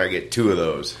days where I get 2 of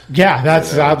those. Yeah,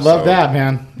 I'd love that,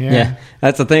 man. Yeah,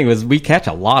 that's the thing is we catch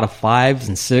a lot of 5s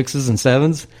and 6s and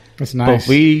 7s. That's nice. But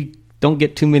we don't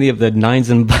get too many of the 9s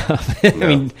and above. I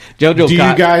mean, JoJo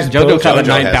caught a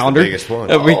 9-pounder.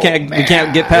 We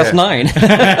can't get past 9.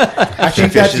 I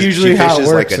think that's usually how it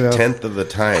works. Like a tenth of the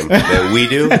time that we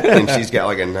do, and she's got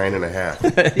like a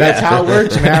 9.5. That's how it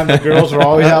works, man. The girls are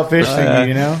always out fishing,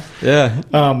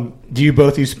 Yeah. Do you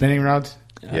both use spinning rods?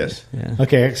 Yes. Yeah.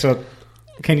 Okay, so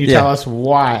can you tell us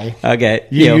why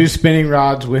you use spinning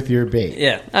rods with your bait?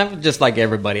 Yeah, I'm just like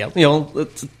everybody else.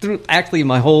 It's through actually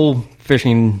my whole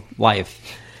fishing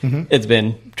life, it's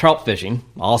been trout fishing,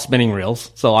 all spinning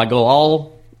reels. So I go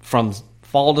all from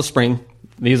fall to spring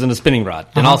using a spinning rod.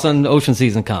 And all of a sudden, ocean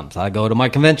season comes. I go to my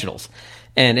conventionals.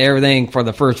 And everything for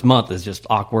the first month is just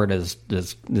awkward as can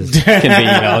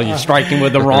be. You're striking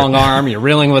with the wrong arm, you're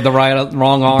reeling with the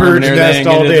wrong arm, bird's and everything. Nest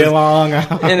all day long,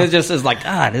 and it just is like,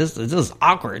 this is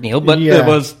awkward, But it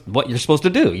was what you're supposed to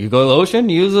do. You go to the ocean,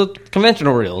 you use a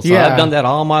conventional reel. So I've done that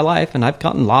all my life, and I've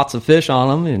caught lots of fish on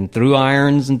them, and threw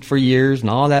irons and for years, and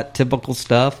all that typical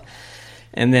stuff.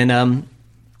 And then,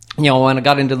 when I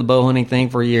got into the bow hunting thing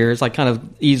for years, I kind of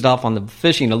eased off on the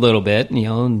fishing a little bit,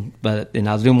 but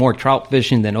I was doing more trout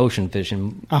fishing than ocean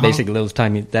fishing, basically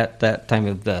that time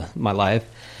of my life.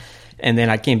 And then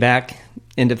I came back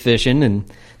into fishing, and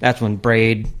that's when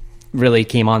braid really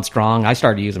came on strong. I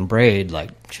started using braid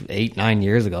like 8-9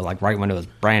 years ago, like right when it was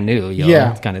brand new,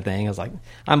 kind of thing. I was like,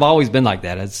 I've always been like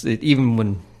that. Even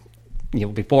when,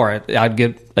 before I'd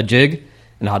get a jig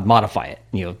and I'd modify it,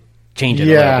 change it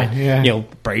a little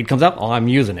bit. Braid comes out, I'm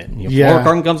using it.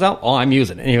 Fluorocarbon comes out, I'm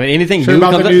using it. Anything new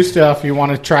about comes the new stuff you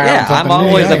want to try out. I'm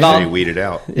always about weed it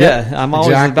out. I'm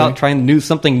always about trying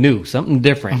something new, something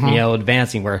different.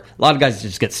 Advancing. Where a lot of guys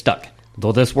just get stuck.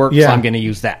 Though this works, so I'm going to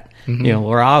use that.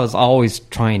 Where I was always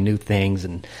trying new things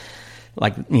and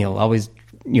always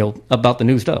about the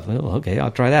new stuff. Oh, okay,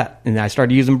 I'll try that. And I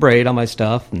started using braid on my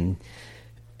stuff, and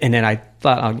then I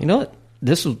thought, what.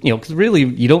 This was, because really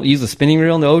you don't use a spinning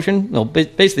reel in the ocean.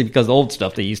 Basically because the old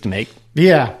stuff they used to make,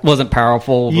 wasn't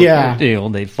powerful.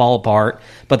 They'd fall apart.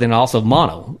 But then also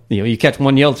mono. You catch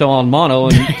one yellowtail on mono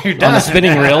and on a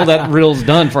spinning reel, that reel's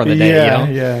done for the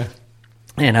day.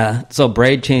 And so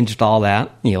braid changed all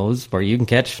that. Where you can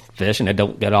catch fish and it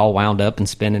don't get all wound up and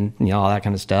spinning, all that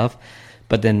kind of stuff.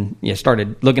 But then you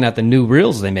started looking at the new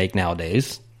reels they make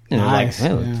nowadays. And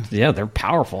they're they're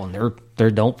powerful and they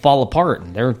don't fall apart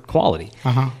and they're quality.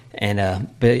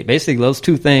 And basically those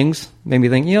two things made me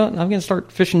think, I'm going to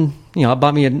start fishing. I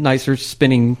bought me a nicer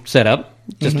spinning setup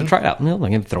just to try it out. I'm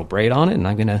going to throw braid on it and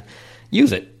I'm going to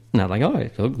use it. And I'm like, all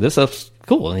right, so this stuff's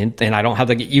cool. And I don't have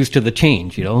to get used to the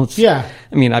change, you know? Yeah.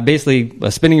 I mean,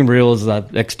 a spinning reel is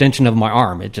an extension of my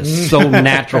arm. It's just so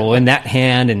natural in that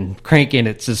hand, and cranking,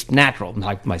 it's just natural.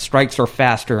 My strikes are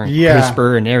faster and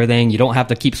crisper and everything. You don't have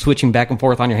to keep switching back and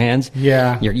forth on your hands.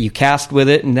 Yeah. You cast with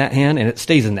it in that hand, and it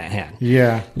stays in that hand.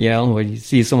 Yeah. You know, when you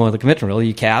see someone with a conventional reel,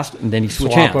 you cast, and then you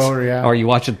switch Swap hands. over, yeah. Or you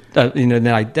watch it, then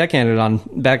I deckhanded on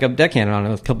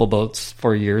a couple boats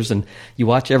for years, and you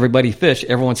watch everybody fish.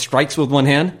 Everyone strikes with one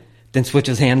hand, then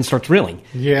switches hand and starts reeling.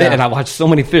 Yeah. And I watched so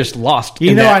many fish lost.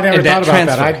 I never thought about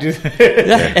that. I do.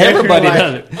 Everybody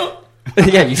does it.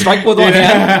 Yeah, you strike with one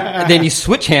hand, then you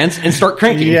switch hands and start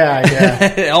cranking.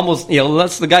 Yeah. Almost,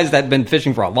 that's the guys that have been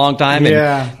fishing for a long time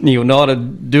and know how to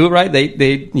do it right.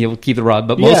 They keep the rod.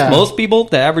 But most people,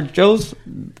 the average Joes,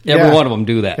 every one of them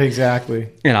do that. Exactly.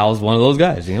 And I was one of those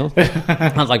guys,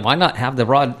 I was like, why not have the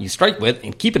rod you strike with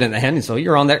and keep it in the hand, and so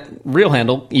you're on that reel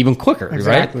handle even quicker,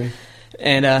 exactly.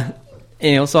 Right?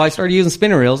 And so I started using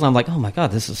spinning reels, and I'm like, oh my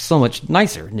God, this is so much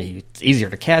nicer. It's easier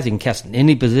to cast. You can cast in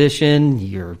any position.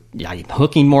 You're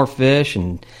hooking more fish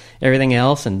and everything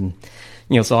else. And,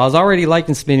 so I was already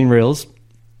liking spinning reels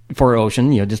for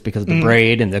ocean, just because of the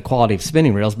braid and the quality of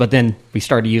spinning reels. But then we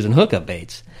started using hookup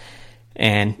baits.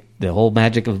 And the whole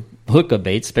magic of hookup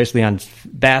baits, especially on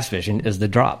bass fishing, is the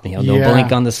drop. No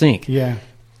blink on the sink. Yeah.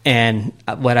 And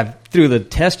through the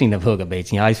testing of hookup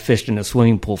baits, I fished in a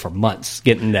swimming pool for months,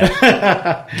 getting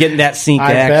that sink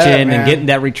action and getting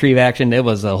that retrieve action. It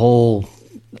was a whole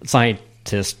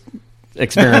scientist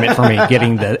experiment for me,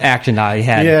 getting the action I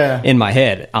had in my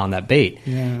head on that bait.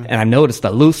 Yeah. And I noticed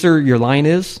the looser your line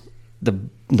is,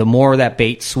 the more that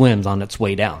bait swims on its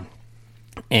way down.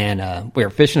 And we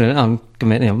were fishing it on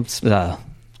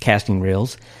casting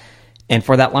reels, and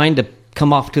for that line to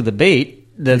come off to the bait,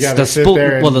 the spool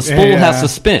has to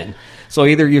spin. So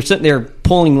either you're sitting there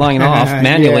pulling line off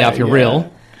manually off your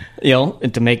reel,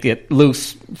 and to make it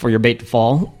loose for your bait to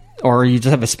fall, or you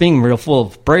just have a spinning reel full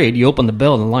of braid. You open the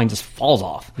bill and the line just falls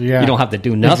off. Yeah. You don't have to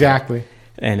do nothing. Exactly.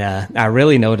 And I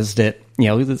really noticed it.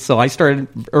 So I started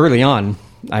early on.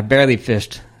 I barely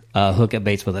fished hookup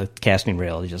baits with a casting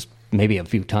reel, just maybe a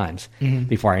few times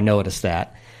before I noticed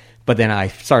that. But then I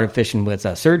started fishing with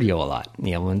Sergio a lot.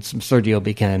 When Sergio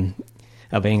became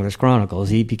of Anglers Chronicles,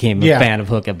 he became a fan of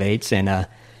hookup baits, and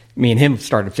me and him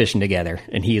started fishing together.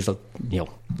 And he's he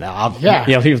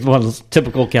was one of those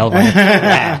typical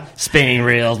California spinning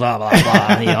reels, blah blah blah.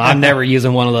 I'm never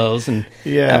using one of those. And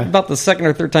about the second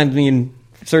or third time me and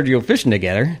Sergio fishing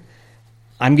together,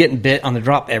 I'm getting bit on the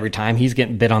drop every time. He's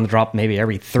getting bit on the drop maybe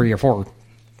every 3 or 4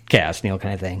 casts, kind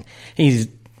of thing. He's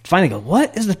finally go,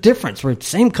 what is the difference? We're the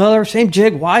same color, same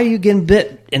jig. Why are you getting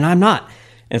bit and I'm not?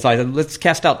 And so I said, let's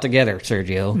cast out together,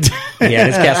 Sergio. He had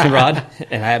his casting rod,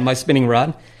 and I had my spinning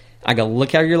rod. I go,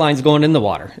 look how your line's going in the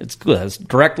water. It's good. It's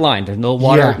direct line. There's no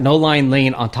water, no line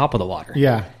laying on top of the water.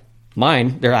 Yeah.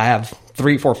 Mine, I have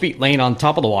 3-4 feet laying on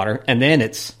top of the water, and then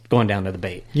it's going down to the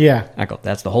bait. Yeah. I go,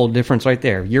 that's the whole difference right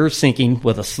there. You're sinking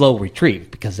with a slow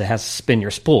retrieve because it has to spin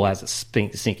your spool as it's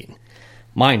sinking.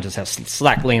 Mine just has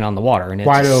slack laying on the water, and it's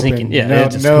wide open. Sinking. Yeah,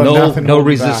 no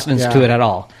resistance to it at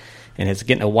all. And it's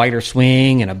getting a wider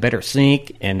swing and a better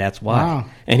sink, and that's why. Wow.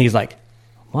 And he's like,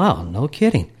 wow, no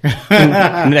kidding. And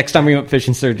the next time we went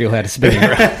fishing, Sergio had a spinning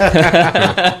reel.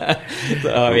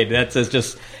 So, that's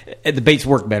just, the baits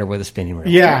work better with a spinning reel.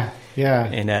 Yeah.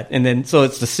 And then, so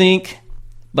it's the sink,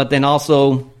 but then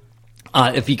also,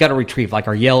 if you got to retrieve, like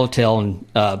our yellowtail and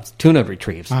tuna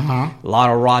retrieves, a lot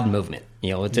of rod movement.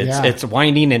 It's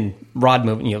winding and rod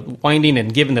movement, winding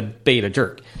and giving the bait a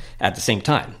jerk at the same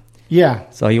time. Yeah.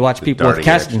 So you watch people with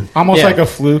casting. Almost like a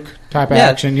fluke type of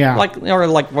action, Like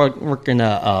working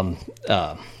a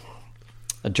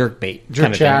jerk bait.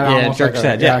 Jerk shad. Yeah, jerk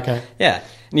shad. Okay. Yeah.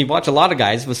 And you watch a lot of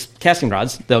guys with casting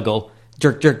rods, they'll go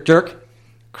jerk, jerk, jerk,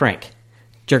 crank.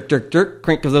 Jerk, jerk, jerk,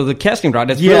 crank. Because of the casting rod,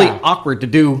 it's really awkward to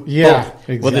do both.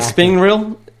 Exactly. With a spinning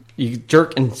reel, you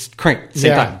jerk and crank at the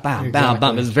same time. Bam, bam,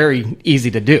 bam. It's very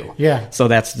easy to do. Yeah. So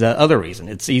that's the other reason.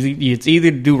 It's easy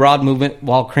to do rod movement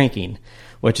while cranking,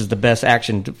 which is the best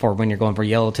action for when you're going for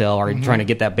yellowtail or you're trying to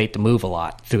get that bait to move a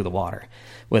lot through the water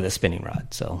with a spinning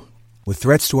rod. So, with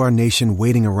threats to our nation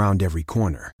waiting around every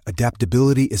corner,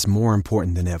 adaptability is more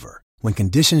important than ever. When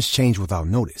conditions change without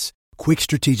notice, quick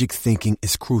strategic thinking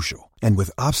is crucial. And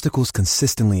with obstacles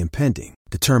consistently impending,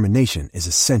 determination is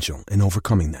essential in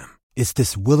overcoming them. It's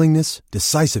this willingness,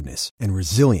 decisiveness, and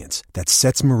resilience that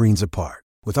sets Marines apart.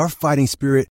 With our fighting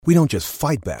spirit, we don't just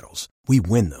fight battles, we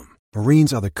win them.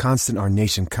 Marines are the constant our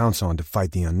nation counts on to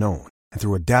fight the unknown. And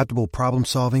through adaptable problem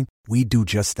solving, we do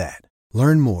just that.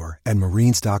 Learn more at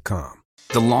Marines.com.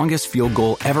 The longest field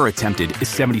goal ever attempted is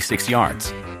 76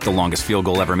 yards. The longest field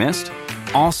goal ever missed?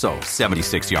 also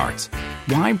 76 yards.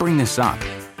 Why bring this up?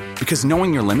 Because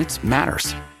knowing your limits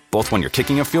matters, both when you're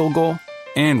kicking a field goal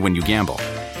and when you gamble.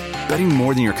 Betting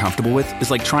more than you're comfortable with is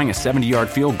like trying a 70-yard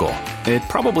field goal. It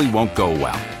probably won't go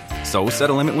well. So set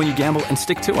a limit when you gamble and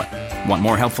stick to it. Want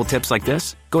more helpful tips like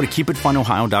this? Go to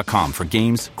keepitfunohio.com for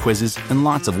games, quizzes, and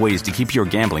lots of ways to keep your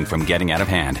gambling from getting out of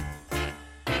hand.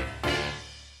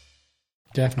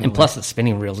 Definitely. And plus, the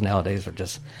spinning reels nowadays are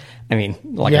just, I mean,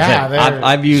 like I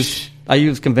said, I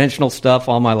used conventional stuff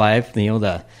all my life. You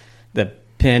know, the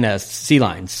Penn Sea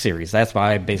Line series. That's what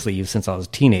I basically used since I was a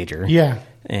teenager. Yeah.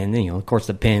 And, you know, of course,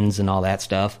 the pins and all that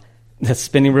stuff. The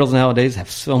spinning reels nowadays have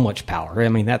so much power. I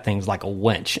mean, that thing's like a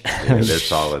winch. Yeah, they're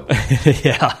solid.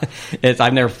 Yeah.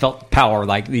 I've never felt power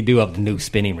like you do of the new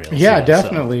spinning reels. Yeah,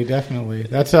 definitely.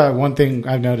 That's one thing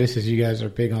I've noticed is you guys are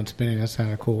big on spinning. That's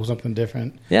kind of cool, something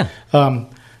different. Yeah.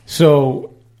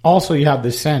 So, also you have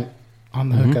the scent on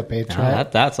the hookup baits,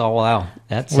 right? That's all out.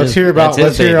 Let's hear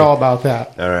all about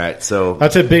that. All right, so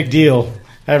that's a big deal.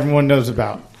 Everyone knows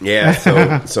about.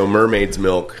 Yeah, so Mermaid's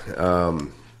Milk.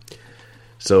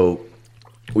 So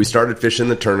we started fishing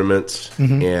the tournaments,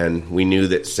 and we knew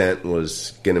that scent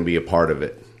was going to be a part of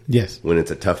it. Yes. When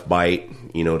it's a tough bite,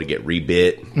 you know, to get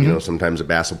rebit, you know, sometimes a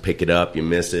bass will pick it up, you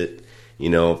miss it. You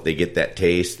know, if they get that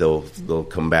taste, they'll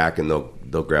come back and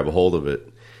they'll grab a hold of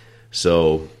it.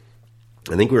 So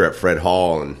I think we were at Fred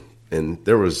Hall, and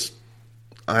there was,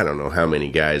 I don't know how many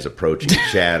guys approaching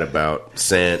Chad about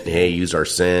scent. Hey, use our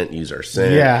scent.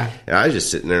 Yeah. And I was just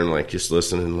sitting there and like just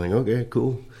listening, like, okay,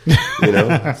 cool. You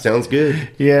know, sounds good.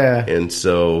 Yeah. And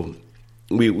so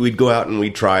we'd go out and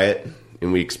we'd try it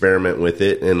and we experiment with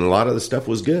it, and a lot of the stuff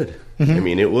was good. I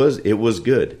mean, it was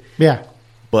good. Yeah.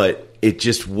 But it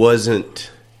just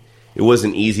wasn't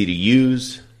easy to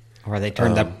use. Or they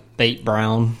turned the bait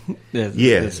brown.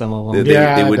 Yeah, some of them. They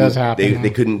it does happen. They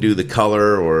couldn't do the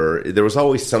color, or there was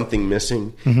always something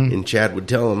missing. And Chad would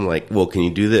tell them like, "Well, can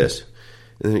you do this?"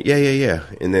 And then, yeah.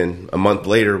 And then a month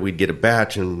later, we'd get a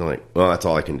batch, and like, "Well, that's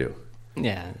all I can do."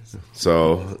 Yeah.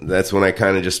 So that's when I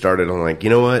kind of just started. I'm like, you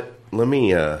know what? Let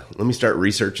me start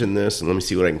researching this, and let me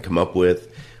see what I can come up with.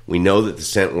 We know that the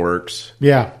scent works.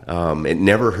 Yeah. It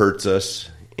never hurts us,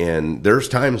 and there's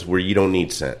times where you don't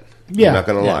need scent. Yeah. I'm not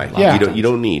going to lie. Yeah. You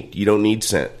don't need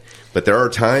scent. But there are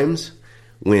times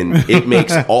when it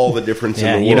makes all the difference in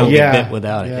the world. You don't get bit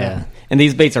without it. Yeah. And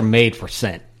these baits are made for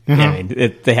scent. I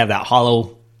mean, they have that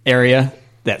hollow area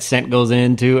that scent goes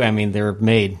into. I mean, they're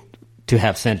made to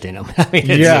have scent in them. I mean,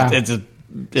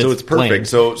 it's perfect. plain.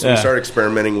 So we started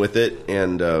experimenting with it,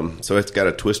 and so it's got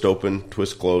a twist open,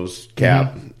 twist closed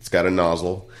cap. It's got a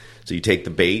nozzle. So you take the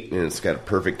bait, and it's got a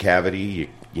perfect cavity.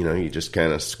 You just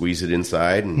kind of squeeze it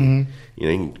inside, and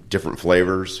different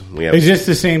flavors. Is this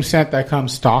the same scent that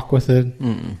comes stock with it?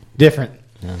 Different.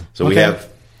 Yeah.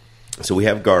 So we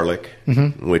have garlic,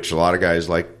 which a lot of guys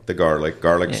like the garlic.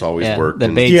 Garlic's always worked.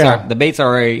 The baits are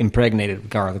already impregnated with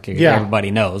garlic.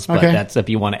 Everybody knows, but that's if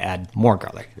you want to add more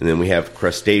garlic. And then we have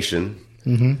crustacean,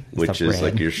 which is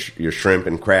like your shrimp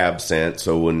and crab scent.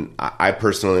 So when I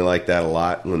personally like that a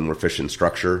lot when we're fishing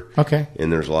structure. Okay.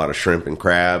 And there's a lot of shrimp and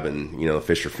crab, and the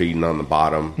fish are feeding on the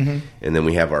bottom. And then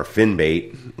we have our fin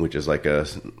bait, which is like a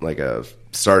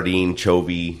sardine,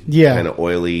 chovy, kind of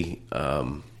oily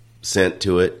scent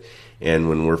to it. And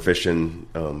when we're fishing,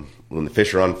 when the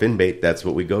fish are on fin bait, that's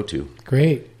what we go to.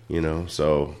 Great.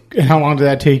 So. And how long did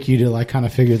that take you to kind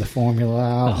of figure the formula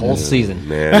out? A whole season.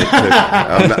 Man,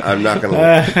 I'm not going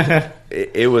to.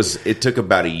 It took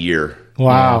about a year.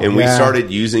 Wow. And we started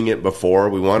using it before.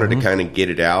 We wanted to kind of get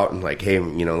it out and like, hey,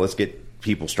 let's get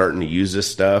people starting to use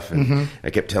this stuff. And I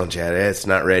kept telling Chad, it's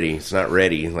not ready. It's not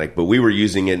ready. But we were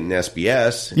using it in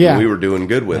SBS. And we were doing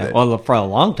good with it. Well, for a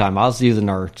long time, I was using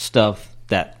our stuff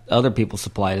that other people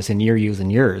supplied us, and you're using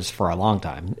yours for a long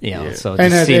time. So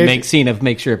just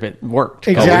make sure if it worked.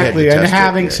 Exactly, and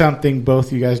having something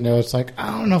both you guys know, it's like,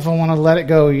 I don't know if I want to let it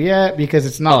go yet because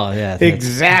it's not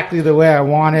exactly the way I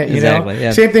want it. Exactly.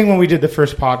 Yeah. Same thing when we did the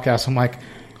first podcast. I'm like,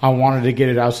 I wanted to get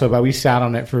it out so bad. We sat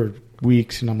on it for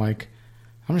weeks, and I'm like,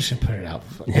 I'm just gonna put it out.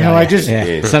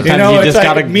 Sometimes you just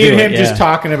gotta me and him just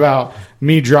talking about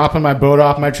me dropping my boat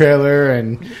off my trailer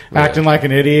and acting like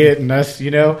an idiot, and us,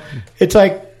 it's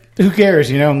like, who cares,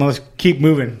 and let's keep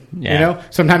moving.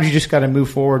 Sometimes you just got to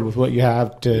move forward with what you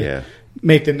have to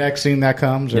make the next thing that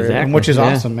comes, which is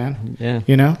awesome, man.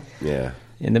 Yeah.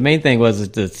 And the main thing was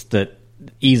the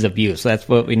ease of use. That's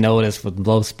what we noticed with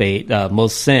most bait,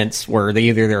 most scents, where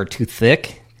they're too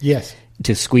thick. Yes.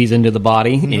 To squeeze into the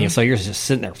body, and so you're just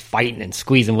sitting there fighting and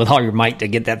squeezing with all your might to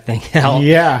get that thing out.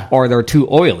 Yeah. Or they're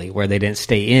too oily, where they didn't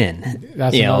stay in.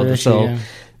 That's another issue,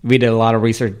 we did a lot of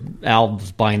research. Al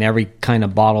was buying every kind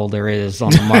of bottle there is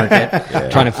on the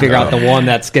market, trying to figure out the one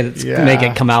that's going to make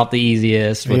it come out the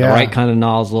easiest with the right kind of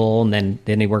nozzle. And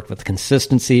then he worked with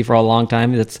consistency for a long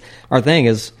time. That's our thing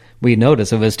is we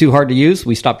noticed if it was too hard to use,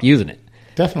 we stopped using it.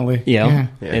 Definitely. You know?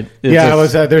 I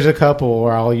was. There's a couple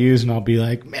where I'll use and I'll be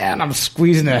like, man, I'm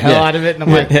squeezing the hell out of it, and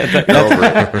I'm like,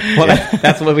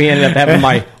 that's what we ended up having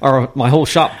my whole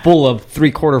shop full of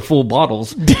 3/4 full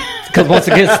bottles. Because once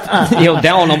it gets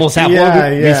down almost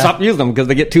halfway, we stop using them because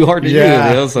they get too hard to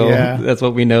use. So that's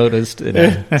what we noticed.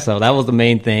 So that was the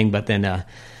main thing. But then,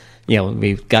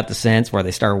 we got the sense where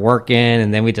they started working,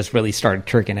 and then we just really started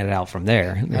tricking it out from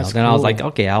there. Then I was like,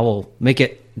 okay, I will make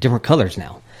it different colors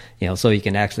now. So you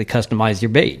can actually customize your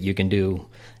bait. You can do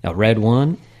a red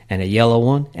one and a yellow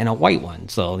one and a white one.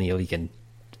 So you can,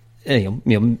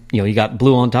 you got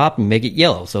blue on top and make it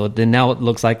yellow. So then now it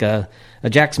looks like a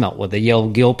jack smelt with the yellow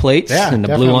gill plates and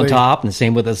the blue on top, and the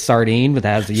same with a sardine that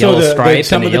has the yellow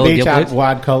stripes and the yellow gill plates. Some of the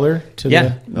baits add color to it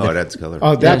adds color.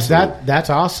 Oh,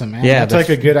 that's awesome, man. Yeah, that's like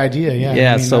a good idea.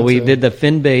 Yeah. So we did the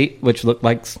fin bait, which looked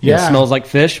like smells like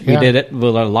fish. We did it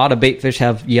with a lot of bait fish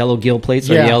have yellow gill plates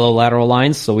or yellow lateral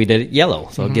lines, so we did it yellow.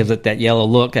 So it gives it that yellow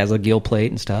look as a gill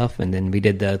plate and stuff. And then we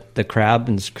did the crab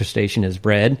and crustacean is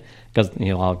red. Because,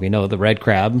 we know the red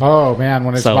crab. Oh, man,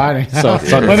 when it's biting.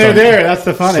 When they're there, that's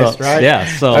the funnest, right? Yeah,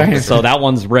 so that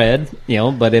one's red,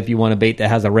 but if you want a bait that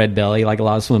has a red belly, like a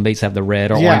lot of swim baits have the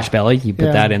red or orange belly, you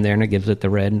put that in there and it gives it the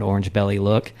red and orange belly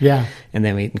look. Yeah. And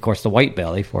then, of course, the white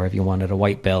belly for if you wanted a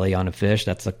white belly on a fish,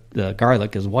 that's the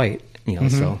garlic is white,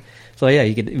 So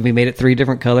we made it 3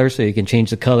 different colors so you can change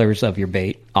the colors of your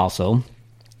bait also.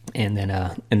 And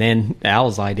then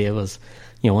Al's idea was,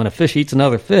 when a fish eats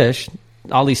another fish,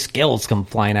 all these scales come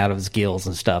flying out of his gills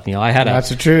and stuff. That's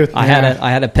the truth. I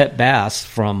had a pet bass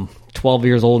from 12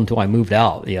 years old until I moved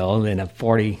out, in a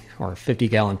 40 or 50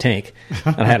 gallon tank.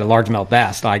 And I had a largemouth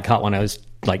bass that I caught when I was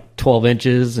like 12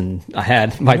 inches. And by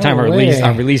the time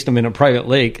I released him in a private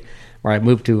lake where I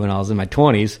moved to when I was in my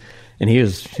 20s. And he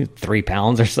was 3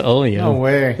 pounds or so. No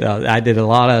way. I did a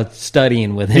lot of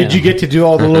studying with him. Did you get to do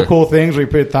all the little cool things where you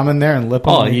put your thumb in there and lip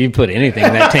them? Oh, you put anything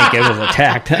in that tank, it was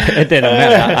attacked. It didn't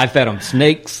matter. I fed him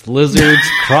snakes, lizards,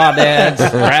 crawdads,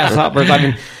 grasshoppers. I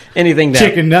mean, anything that...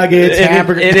 Chicken nuggets,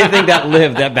 hamburgers. Anything that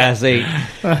lived, that bass ate.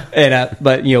 And,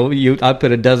 but, I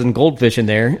put a dozen goldfish in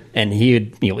there, and he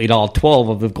would eat all 12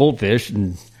 of the goldfish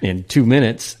in 2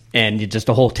 minutes, and just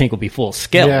the whole tank would be full of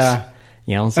scales. Yeah.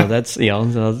 So that's,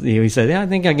 so he said, I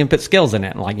think I can put scales in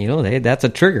it. I'm like, that's a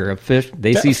trigger. A fish,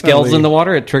 they see scales in the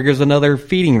water, it triggers another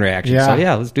feeding reaction. Yeah.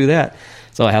 So let's do that.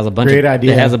 So it has a bunch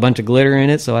idea. It has a bunch of glitter in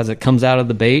it. So as it comes out of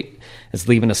the bait, it's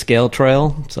leaving a scale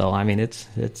trail. So, I mean, it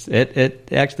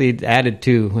actually added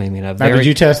to, Now, did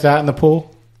you test that in the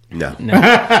pool? No.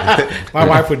 My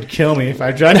wife would kill me if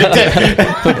I tried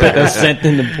to put the scent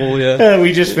in the pool. Yeah.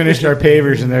 We just finished our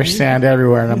pavers and there's sand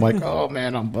everywhere, and I'm like, oh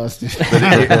man, I'm busted.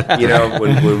 But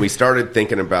when we started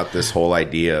thinking about this whole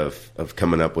idea of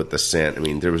coming up with the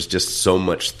scent, there was just so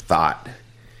much thought.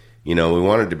 We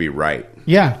wanted to be right.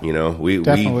 Yeah.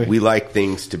 We like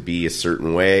things to be a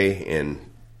certain way, and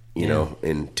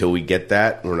until we get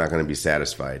that, we're not going to be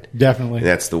satisfied. Definitely. And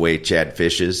that's the way Chad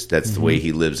fishes. That's the way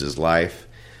he lives his life.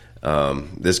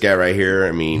 This guy right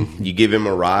here, you give him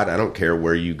a rod, I don't care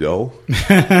where you go.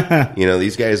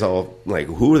 These guys all like,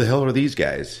 who the hell are these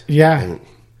guys? Yeah. And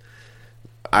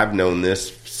I've known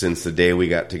this since the day we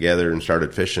got together and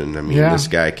started fishing. This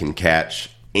guy can catch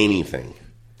anything.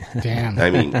 Damn.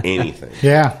 Anything.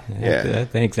 Yeah.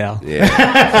 Thanks, Al.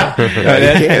 Yeah.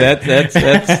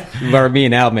 That's where me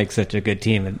and Al make such a good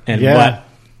team. And what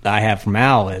I have from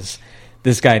Al is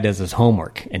this guy does his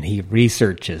homework and he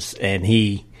researches and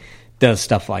he does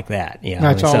stuff like that.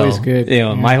 That's always good.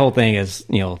 My whole thing is,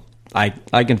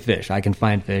 I can fish, I can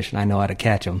find fish, and I know how to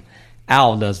catch them.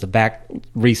 Al does the back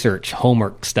research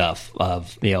homework stuff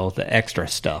of the extra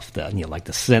stuff, like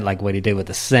the scent, like what he did with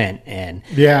the scent and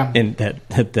the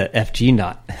FG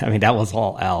knot. That was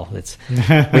all Al.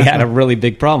 We had a really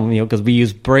big problem, because we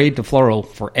use braid to fluoro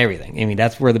for everything.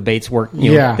 That's where the baits work.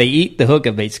 They eat the hook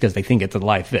of baits because they think it's a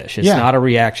live fish. It's not a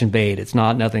reaction bait. It's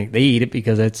not nothing. They eat it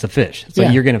because it's a fish. So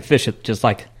you're going to fish it just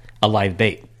like a live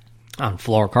bait on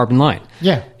fluorocarbon line.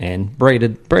 Yeah, and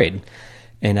braid.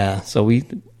 And so we.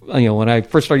 When I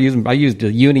first started using, I used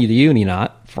a uni to uni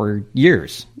knot for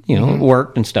years. It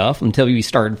worked and stuff until you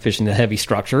started fishing the heavy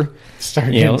structure.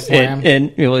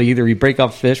 And either you break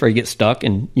off fish or you get stuck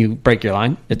and you break your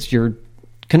line. It's your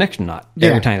connection knot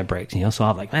every time it breaks. So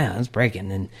I'm like, man, it's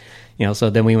breaking. And so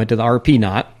then we went to the RP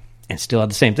knot and still had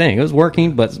the same thing. It was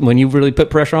working, but when you really put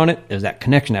pressure on it, it was that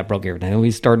connection that broke everything. And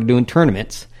we started doing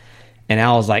tournaments, and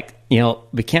Al was like,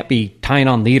 we can't be tying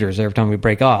on leaders every time we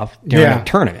break off during a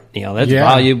tournament. That's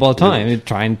valuable time. You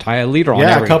try and tie a leader on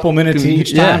every... a couple minutes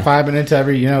each time, 5 minutes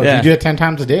every, if you do it 10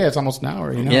 times a day, it's almost an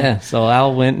hour, Yeah, so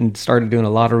Al went and started doing a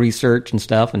lot of research and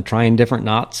stuff and trying different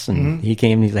knots. And he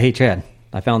came and he's like, hey, Chad,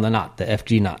 I found the knot, the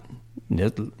FG knot.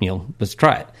 Let's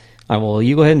try it. Well,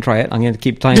 you go ahead and try it. I'm going to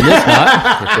keep tying this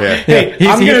knot. Hey,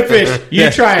 I'm going to fish. You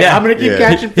try it. I'm going to keep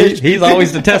catching fish. He's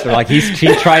always the tester. Like he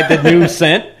tried the new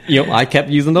scent. I kept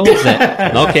using the old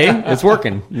scent. Okay, it's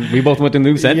working. We both went to the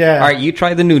new scent. Yeah. All right, you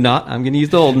try the new knot. I'm going to use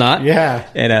the old knot. Yeah.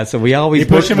 And so we always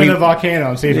push him in the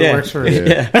volcano and see if it works for us.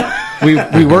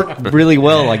 Yeah. we worked really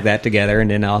well like that together. And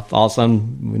then all of a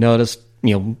sudden we noticed,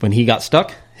 when he got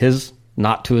stuck, his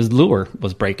knot to his lure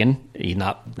was breaking. He's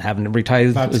not having to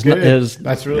retie his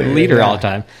That's really leader good, all the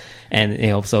time.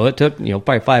 And, so it took,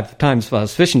 probably 5 times for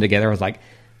us fishing together. I was like,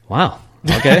 wow.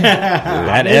 Okay.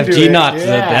 That FG knot,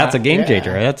 that's a game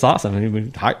changer. That's awesome.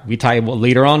 And we tie a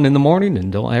leader on in the morning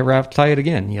and don't ever have to tie it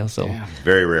again. So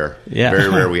very rare. Yeah. Very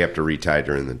rare we have to retie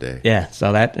during the day. Yeah.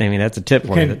 So that's a tip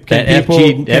for you.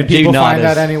 Can people find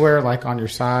that anywhere, like on your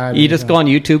side? You just go on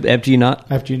YouTube, FG knot.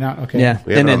 FG knot, okay. Yeah.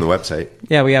 We have it on the website.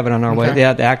 Yeah, we have it on our website.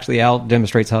 Yeah, actually, Al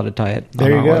demonstrates how to tie it. There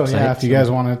you go. Website, yeah, if you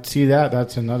guys want to see that,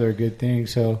 that's another good thing.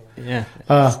 So, yeah.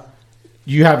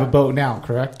 You have a boat now,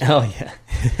 correct? Oh, yeah.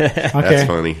 Okay. That's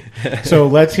funny. So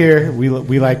let's hear, we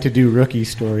like to do rookie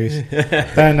stories.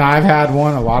 And I've had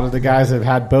one. A lot of the guys that have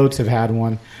had boats have had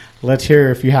one. Let's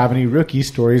hear if you have any rookie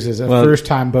stories as a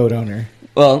first-time boat owner.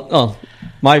 Well,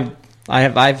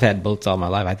 I've had boats all my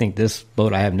life. I think this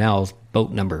boat I have now is boat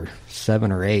number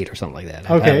 7 or 8 or something like that.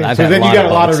 I've so then you got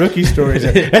a lot of rookie stories.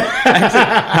 When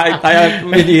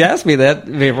you asked me that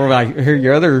before I heard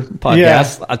your other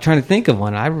podcast, I'm trying to think of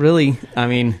one. I don't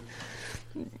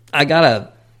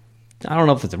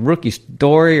know if it's a rookie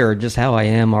story or just how I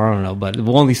am, or I don't know. But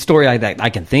the only story I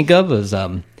can think of is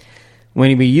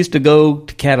when we used to go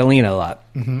to Catalina a lot,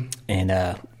 and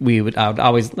I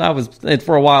was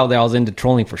for a while there. I was into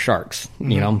trolling for sharks,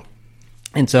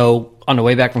 and so on the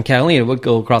way back from Catalina, we'd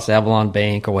go across the Avalon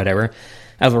Bank or whatever.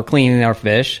 As we're cleaning our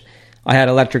fish, I had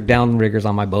electric downriggers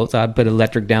on my boat, so I'd put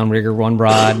electric downrigger one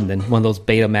rod, and then one of those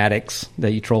Betamatics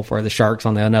that you troll for the sharks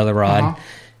on the another rod.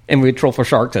 And we'd troll for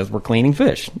sharks as we're cleaning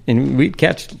fish. And we'd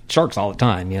catch sharks all the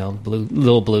time,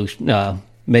 little blue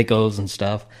makos and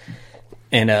stuff.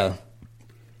 And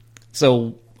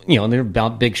so, they're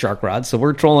about big shark rods. So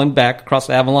we're trolling back across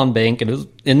the Avalon Bank. And it was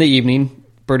in the evening,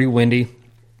 pretty windy.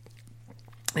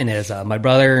 And there's my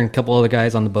brother and a couple other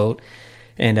guys on the boat.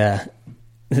 And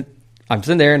I'm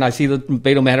sitting there, and I see the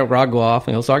Betomatic rod go off.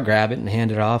 So I grab it and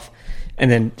hand it off.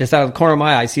 And then just out of the corner of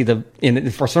my eye, I see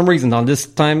for some reason on this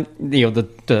time, the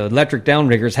electric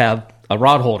downriggers have a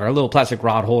rod holder, a little plastic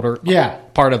rod holder. Yeah.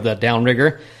 Part of the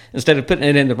downrigger. Instead of putting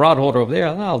it in the rod holder over there,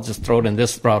 I'll just throw it in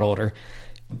this rod holder.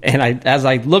 And as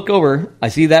I look over, I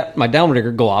see that my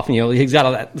downrigger go off. And, he's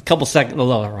got a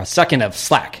second of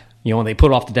slack. When they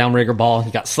put off the downrigger ball,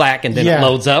 he got slack, and then it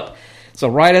loads up. So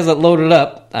right as it loaded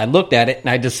up, I looked at it, and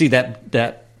I just see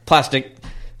that plastic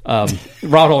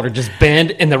rod holder just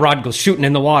bend, and the rod goes shooting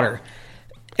in the water.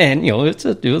 And it was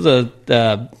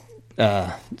a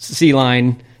Sea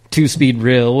Line 2-speed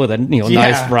reel with a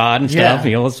nice rod and stuff.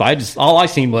 So all I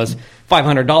seen was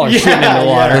 $500 shooting in the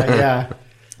water.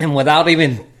 And without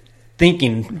even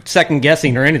thinking, second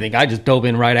guessing or anything, I just dove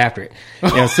in right after it.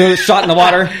 As soon as it shot in the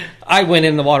water, I went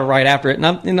in the water right after it.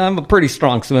 And I'm a pretty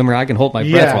strong swimmer. I can hold my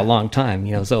breath for a long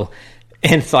time. So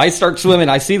I start swimming.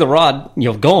 I see the rod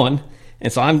going.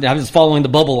 And so I'm just following the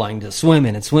bubble line, just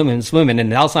swimming and swimming and swimming.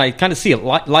 And outside, I kind of see it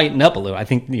lighten up a little. I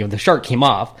think, the shark came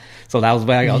off. So that was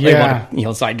why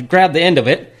so I grabbed the end of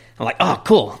it. I'm like, oh,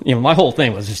 cool. My whole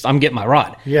thing was just, I'm getting my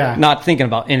rod. Yeah. Not thinking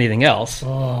about anything else.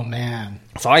 Oh, man.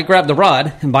 So I grabbed the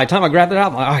rod. And by the time I grabbed it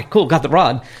out, I'm like, all right, cool, got the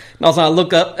rod. And also I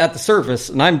look up at the surface,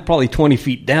 and I'm probably 20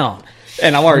 feet down.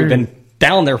 And I've already been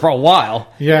down there for a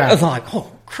while. Yeah. I was like,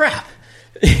 oh, crap.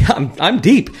 I'm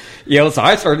deep, so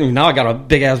I started, now I got a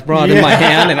big ass rod in my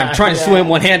hand, and I'm trying to swim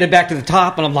one-handed back to the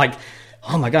top, and I'm like,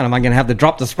 oh my God, am I going to have to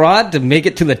drop this rod to make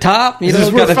it to the top? This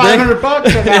is worth $500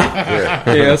 or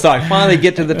not? So I finally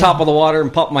get to the top of the water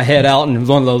and pop my head out, and it was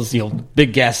one of those,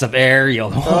 big gasps of air,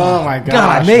 oh my God,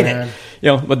 I made man.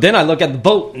 it. But then I look at the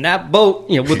boat, and that boat,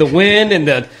 with the wind and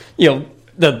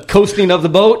the coasting of the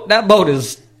boat, that boat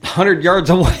is 100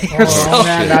 yards away or so.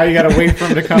 Man, now you got to wait for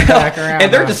him to come back around.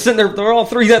 And they're just sitting there, they're all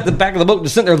three at the back of the boat,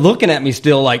 just sitting there looking at me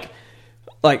still like,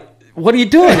 what are you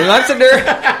doing? And I'm sitting there.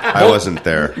 I wasn't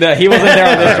there. No, he wasn't there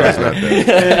on this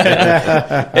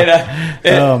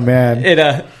trip. Oh, man.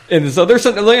 And so they're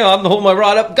sitting there looking, I'm holding my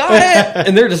rod up, got it!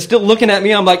 And they're just still looking at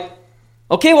me. I'm like,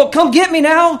 okay, well, come get me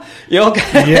now.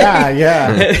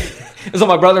 Yeah. So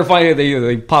my brother finally,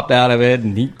 they popped out of it,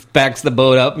 and he backs the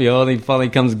boat up, and he finally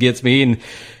comes and gets me, and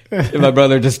my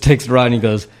brother just takes the rod, and he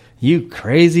goes, you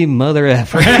crazy mother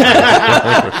effer.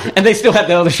 And they still had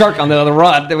the other shark on the other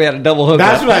rod. Then we had a double hook.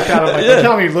 That's what I thought. I'm like, every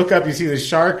time you look up, you see the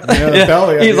shark, the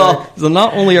belly. So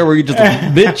not only are we just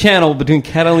mid-channel between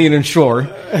Catalina and shore,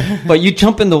 but you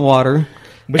jump in the water,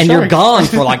 and you're gone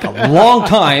for like a long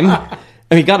time,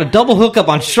 and you got a double hookup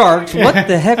on sharks. What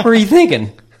the heck were you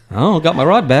thinking? Oh, got my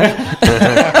rod back.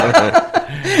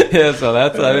 Yeah, so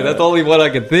that's the only one I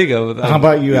can think of. How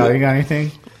about you, Al? You got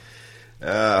anything?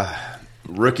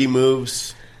 Rookie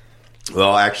moves.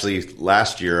 Well, actually,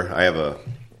 last year I have a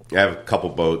couple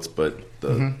boats, but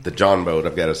the John boat,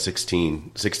 I've got a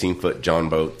 16 foot John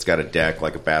boat. It's got a deck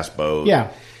like a bass boat.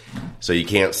 Yeah. So you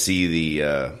can't see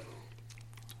the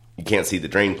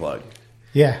drain plug.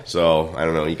 Yeah. So I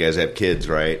don't know. You guys have kids,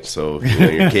 right? So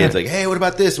your kids like, hey, what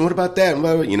about this and what about that?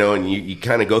 And you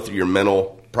kind of go through your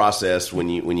mental process when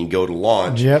you go to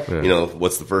launch. Yep.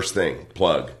 What's the first thing?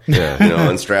 Plug. Yeah.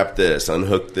 Unstrap this,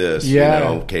 unhook this. Yeah.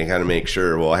 Okay, kind of make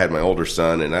sure. Well, I had my older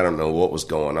son, and I don't know what was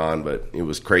going on, but it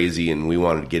was crazy, and we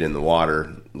wanted to get in the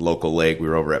water. Local lake. We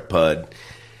were over at Pud,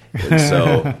 and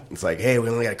so it's like, hey, we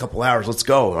only got a couple hours. Let's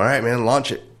go. All right, man,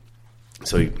 launch it.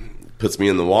 So he puts me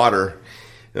in the water.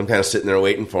 I'm kind of sitting there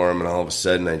waiting for him, and all of a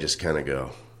sudden I just kind of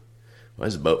go, why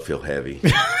does the boat feel heavy?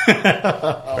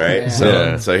 Right?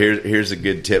 Man. So here's a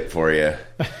good tip for you.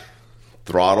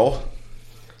 Throttle,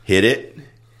 hit it,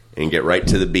 and get right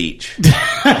to the beach.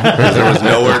 Because there was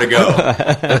nowhere to go.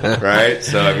 Right?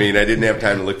 So, I didn't have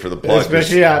time to look for the plug.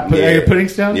 Especially, are you putting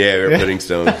stone? Yeah, we were putting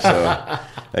stone. So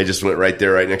I just went right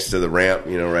there, right next to the ramp,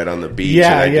 right on the beach.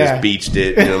 And I just beached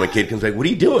it. My kid comes like, what are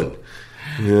you doing?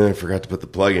 Yeah, I forgot to put the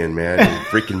plug in, man. You're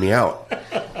freaking me out.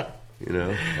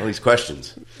 All these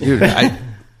questions. Dude,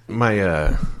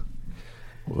 what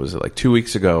was it, like 2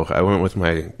 weeks ago, I went with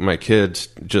my kids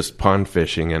just pond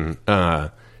fishing, and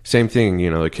same thing,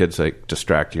 the kids like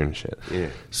distract you and shit. Yeah.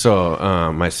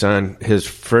 So my son, his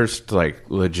first like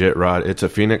legit rod, it's a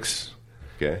Phoenix.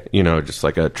 Okay. Just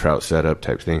like a trout setup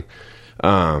type thing.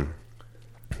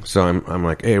 So I'm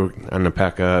like, hey, I'm gonna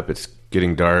pack up. It's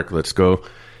getting dark. Let's go.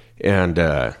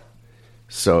 And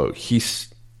so he's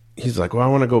like, well,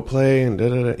 I want to go play, and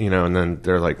and then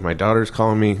they're like, my daughter's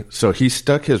calling me. So he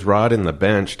stuck his rod in the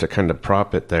bench to kind of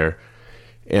prop it there,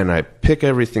 and I pick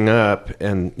everything up,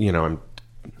 and I'm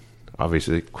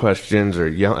obviously questions or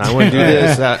yelling, I want to do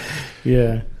this, that.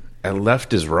 Yeah. I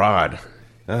left his rod,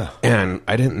 and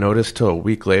I didn't notice till a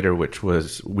week later, which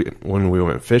was when we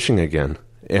went fishing again,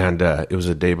 and it was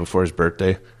a day before his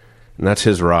birthday, and that's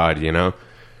his rod.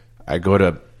 I go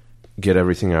to get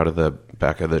everything out of the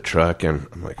back of the truck, and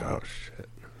I'm like, oh shit,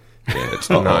 yeah,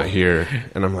 it's not here.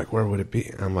 And I'm like, where would it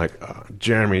be? I'm like, oh,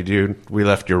 Jeremy, dude, we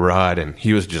left your rod. And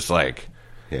he was just like,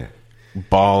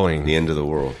 bawling, the end of the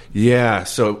world. Yeah.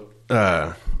 So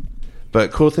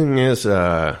but cool thing is,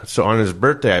 so on his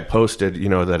birthday I posted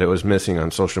that it was missing on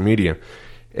social media,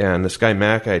 and this guy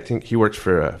Mac, I think he works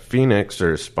for Phoenix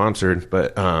or sponsored,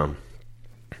 but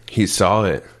he saw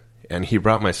it. And he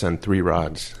brought my son 3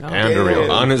 rods and a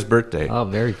reel on his birthday. Oh,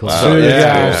 very cool.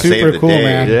 Wow. Super cool,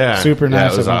 man. Yeah. Super nice.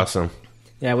 Yeah, it was awesome.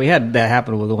 Yeah, we had that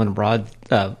happen with one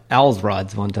of Al's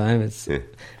rods one time. It's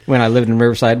when I lived in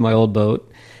Riverside, my old boat,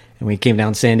 and we came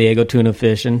down San Diego tuna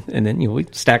fishing, and then we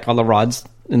stack all the rods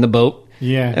in the boat.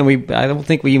 Yeah. And I don't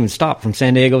think we even stopped from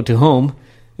San Diego to home.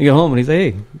 We go home, and he's like,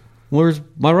 hey, where's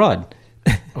my rod?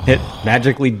 It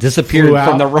magically disappeared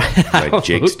from the rod. Like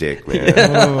Jake Stick, man.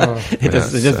 It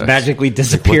just magically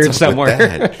disappeared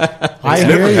somewhere. I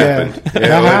hear you.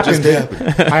 That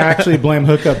happened. I actually blame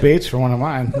Hookup Baits for one of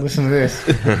mine. Listen to this.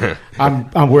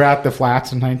 We're at the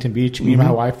flats in Huntington Beach. Me and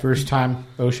my wife, first time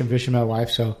ocean fishing with my wife.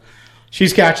 So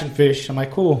she's catching fish. I'm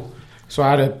like, cool. So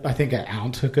I had I think an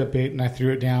ounce hookup bait, and I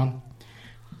threw it down,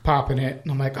 popping it.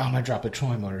 And I'm like, oh, I'm going to drop the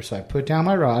trolling motor. So I put down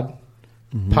my rod.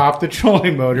 Pop the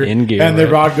trolling motor, in gear, and the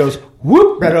rod goes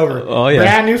whoop right over. Oh yeah,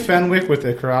 brand new Fenwick with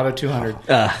the Corrado 200.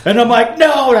 And I'm like,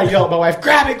 no! And I yell at my wife,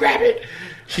 grab it!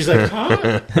 She's like,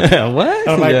 huh? What? And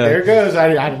I'm like, there it goes.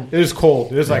 It was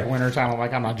cold. It was like wintertime. I'm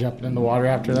like, I'm not jumping in the water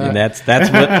after that.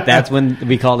 And that's when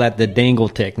we call that the dangle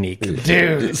technique,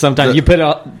 dude. Sometimes you put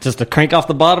it just a crank off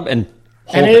the bottom and.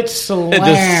 It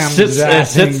slams. It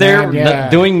sits there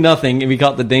doing nothing, and we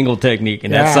call it the dangle technique.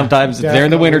 And that's sometimes there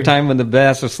in the wintertime when the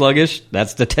bass are sluggish,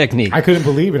 that's the technique. I couldn't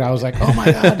believe it. I was like, oh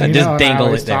my God. Just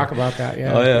dangle it there. Talk about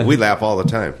that, We laugh all the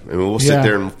time. We'll sit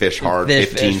there and fish hard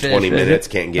 20 minutes,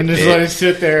 can't get and bit. just let it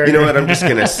sit there. You know what? I'm just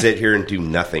going to sit here and do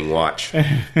nothing, watch.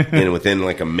 And within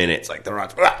like a minute, it's like the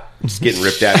rod's... just getting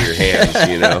ripped out of your hands,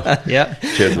 you know. Yeah.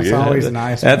 It's always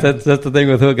nice. That's the thing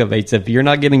with hookup baits. If you're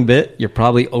not getting bit, you're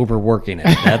probably overworking it.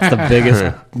 That's the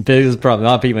biggest problem. A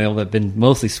lot of people have been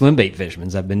mostly swim bait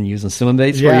fishermen. I've been using swim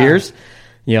baits for years.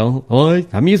 You know, well,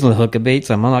 I'm using the hookup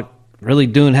baits. I'm not really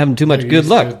having too much good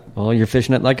luck. Well, you're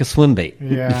fishing it like a swim bait.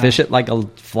 Yeah. You fish it like a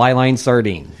fly line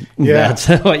sardine. Yeah. That's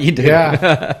what you do.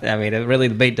 Yeah. I mean,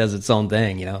 the bait does its own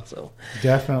thing, you know. So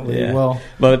definitely. Yeah. Well,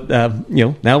 but you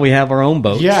know, now we have our own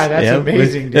boats. Yeah, that's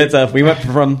amazing. We went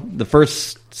from the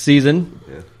first season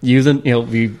using, you know,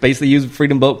 we basically used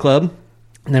Freedom Boat Club.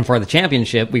 And then for the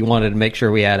championship, we wanted to make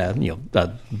sure we had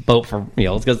a boat for, you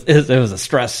know, because it was a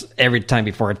stress every time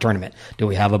before a tournament. Do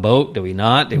we have a boat? Do we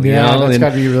not? Do we that's got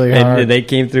to be really hard. And they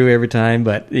came through every time.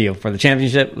 But, you know, for the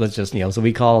championship, let's just, you know, so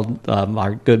we called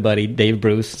our good buddy Dave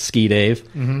Bruce, Ski Dave,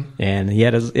 and he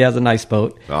has a nice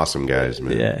boat. Awesome guys,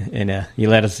 man. Yeah, and he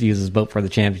let us use his boat for the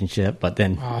championship. But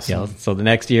then, you know, so the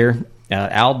next year,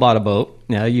 Al bought a boat,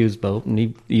 a used boat,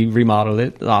 and he remodeled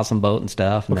it, awesome boat and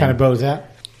stuff. What kind of boat is that?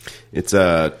 It's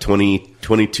a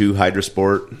 2022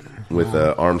 Hydrosport with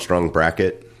a Armstrong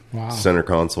bracket, center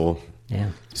console. Yeah.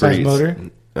 Size motor?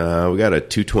 We got a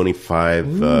 225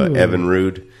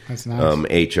 Evinrude. That's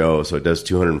nice. HO, so it does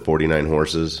 249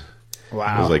 horses.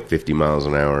 Wow. It was like 50 miles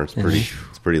an hour. It's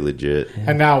pretty legit.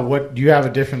 And now, what do you have a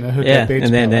different hookup baits?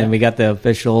 And then we got the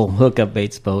official hookup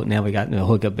baits boat. Now we got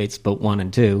hookup baits boat 1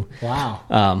 and 2.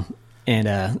 Wow. And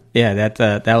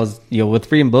that was, you know, with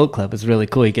Freedom Boat Club, it's really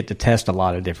cool. You get to test a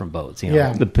lot of different boats. You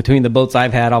know, between the boats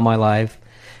I've had all my life,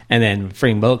 and then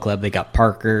Freedom Boat Club, they got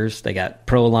Parkers, they got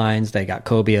Pro Lines, they got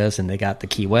Cobias, and they got the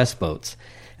Key West boats.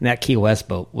 And that Key West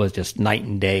boat was just night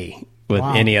and day with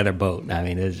any other boat. I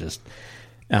mean, it was just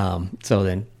so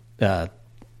then the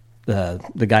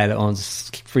guy that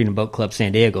owns Freedom Boat Club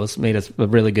San Diego's made us a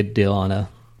really good deal on a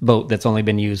boat that's only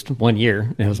been used 1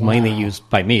 year. It was mainly used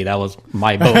by me. That was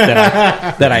my boat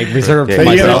that I reserved for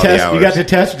myself. You got to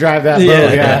test drive that boat.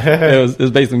 Yeah. It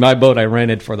was basically my boat I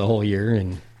rented for the whole year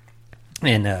and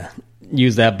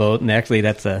used that boat. And actually,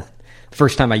 that's the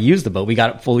first time I used the boat. We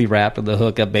got it fully wrapped with the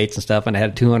hookup baits and stuff, and it had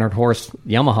a 200 horse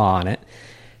Yamaha on it.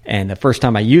 And the first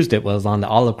time I used it was on the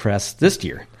Olive Crest this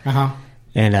year.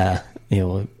 And you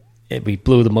know, we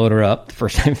blew the motor up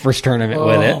the first tournament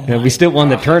with it. And we still won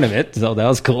the tournament, so that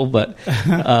was cool. But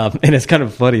and it's kind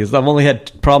of funny is I've only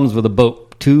had problems with the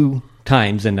boat 2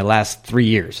 times in the last 3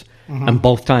 years, and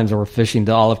both times I were fishing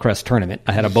the Olive Crest tournament.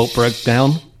 I had a boat broke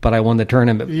down, but I won the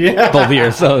tournament both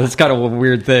years. So it's kind of a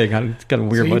weird thing. It's kind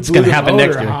of weird, but it's going to happen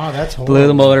next year. That's horrible. Blew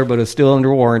the motor, but it's still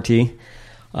under warranty.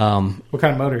 What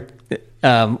kind of motor?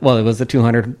 Well, it was a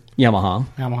 200 Yamaha.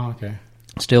 Yamaha, okay.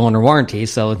 Still under warranty.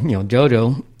 So you know,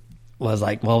 JoJo was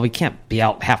like, well, we can't be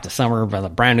out half the summer with a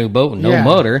brand new boat and no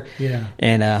motor. Yeah.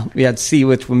 And we had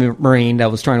Seawitch Marine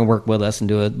that was trying to work with us and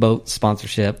do a boat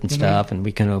sponsorship and stuff, and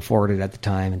we couldn't afford it at the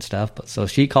time and stuff. But so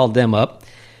she called them up,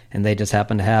 and they just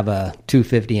happened to have a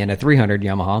 250 and a 300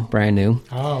 Yamaha, brand new.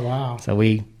 Oh, wow. So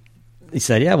he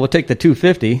said, yeah, we'll take the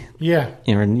 250. Yeah.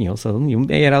 And, you know, so you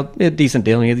had a decent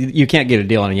deal. You can't get a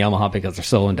deal on a Yamaha because they're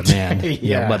so in demand.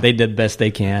 You know, but they did the best they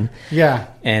can. Yeah.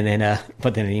 And then,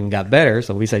 but then it even got better.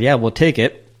 So we said, yeah, we'll take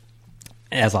it.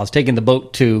 As I was taking the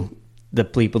boat to the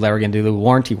people that were going to do the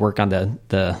warranty work on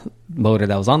the motor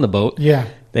that was on the boat,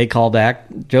 they call back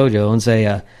JoJo and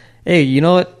say, hey, you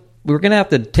know what? We're going to have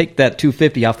to take that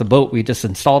 250 off the boat we just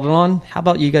installed it on. How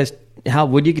about you guys? How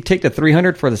would you take the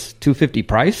 300 for this 250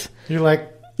 price? You're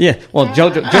like, yeah. Well,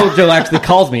 JoJo actually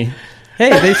calls me.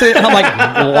 Hey, they say. I'm like,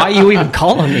 well, why are you even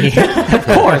calling me? Of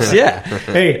course, yeah.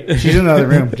 Hey, she's in the other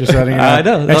room, just letting you know. I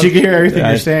know. And she can hear everything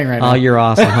you're saying right now. Oh, you're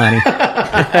awesome, honey.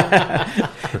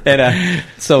 And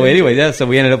so anyway, so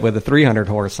we ended up with a 300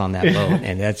 horse on that boat,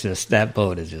 and that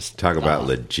boat is just talk about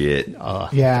legit.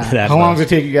 Yeah. How long does it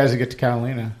take you guys to get to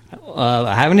Catalina?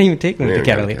 I haven't even taken it to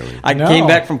Catalina. I came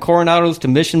back from Coronados to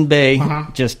Mission Bay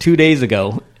just 2 days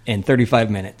ago in 35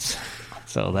 minutes.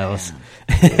 So that was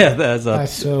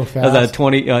that's so fast. That's a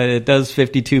 20. It does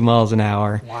 52 miles an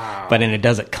hour. Wow! But then it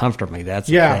does it comfortably. That's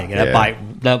the thing.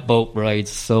 That boat ride's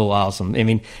so awesome. I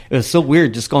mean, it was so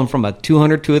weird just going from a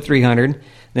 200 to a 300.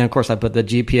 Then of course I put the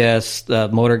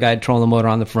GPS, motor guide trolling the motor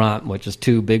on the front, which is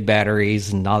 2 big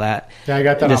batteries and all that. Yeah, I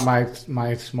got that on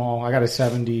my small. I got a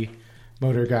 70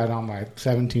 motor guide on my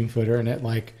 17-footer, and it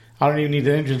I don't even need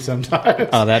the engine sometimes.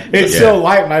 Oh, it's so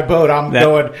light my boat. I'm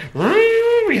going.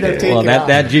 Well,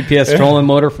 that GPS trolling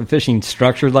motor for fishing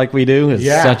structures like we do is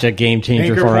such a game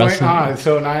changer for us. It's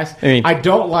so nice. I mean, I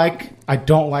don't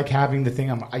like having the thing.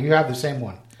 You have the same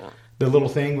one, the little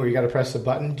thing where you got to press the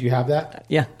button. Do you have that?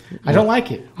 Yeah. I don't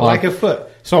like it. I like a foot,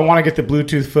 so I want to get the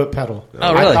Bluetooth foot pedal.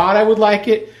 Oh, really? I thought I would like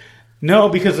it. No,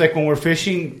 because like when we're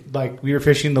fishing, like we were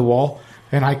fishing the wall,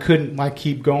 and I couldn't like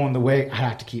keep going the way I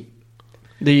have to keep.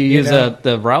 Do you use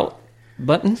the route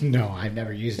button? No, I've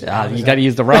never used it. You got to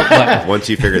use the route button. Once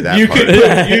you figure that you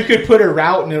part you could put a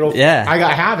route and it'll. Yeah, I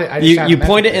have it. I just you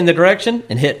point it in the direction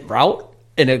and hit route.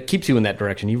 And it keeps you in that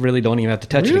direction. You really don't even have to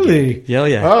touch it again.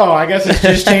 Yeah. Oh, I guess it's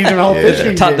just changing the whole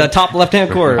fishing. The top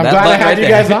left-hand corner. I'm glad I had you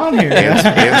guys on here.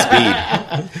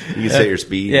 and speed. You can set your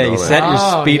speed. Yeah, you set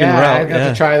your speed and route. I got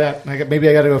to try that. Maybe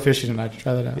I got to go fishing tonight to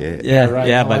try that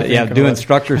out. Doing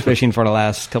structure fishing for the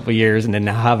last couple of years, and then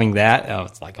having that,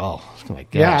 it's like, oh my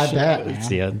gosh. Yeah,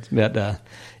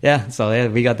 I bet. So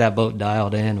we got that boat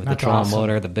dialed in with the Tron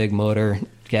motor, the big motor,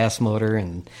 gas motor,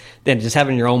 and then just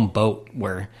having your own boat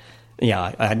where.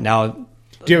 Yeah, now.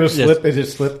 Do you have a slip? Is it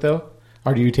slip though,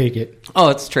 or do you take it? Oh,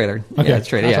 it's trailer. Okay, yeah, it's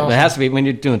trailer. That's awesome. awesome. It has to be when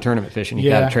you're doing tournament fishing. You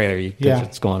got a trailer because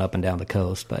it's going up and down the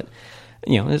coast. But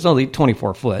it's only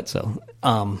 24 foot. So,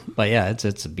 but yeah,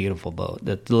 it's a beautiful boat.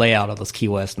 The layout of those Key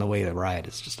West and the way they ride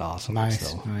is just awesome.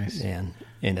 Nice. And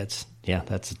it's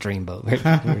that's a dream boat. We're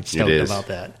stoked about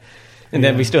that. And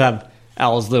then we still have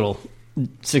Al's little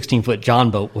 16-foot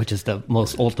John boat, which is the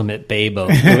most ultimate bay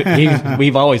boat.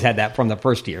 We've always had that from the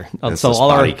first year. That's the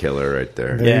spotty killer right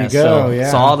there. There you go.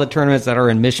 So all the tournaments that are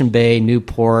in Mission Bay,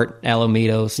 Newport,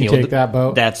 Alamitos, you take that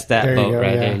boat. That's that boat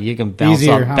right there. You can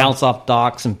bounce off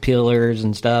docks and pillars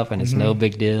and stuff, and it's no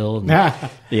big deal. And,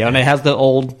 and it has the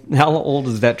old. How old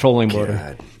is that trolling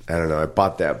motor? I don't know. I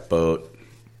bought that boat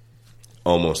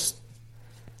almost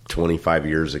 25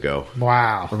 years ago.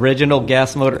 Wow. Original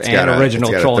gas motor It's and original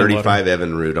trolling motor. It's got a 35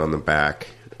 Evinrude on the back.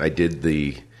 I did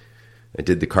the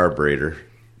carburetor,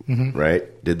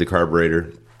 right? Did the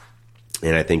carburetor,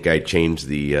 and I think I changed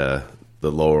the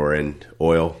lower end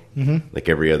oil like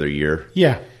every other year.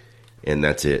 Yeah. And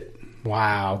that's it.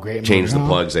 Wow, great. Changed the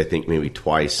plugs, I think, maybe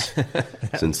twice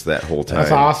since that whole time.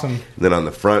 That's awesome. And then on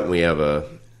the front, we have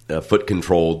a foot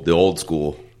controlled, the old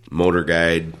school motor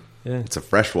guide. Yeah. It's a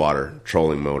freshwater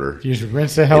trolling motor. You just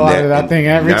rinse the hell out of that thing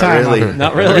every time. Really,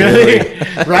 not really.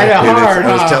 Right out hard.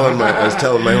 I was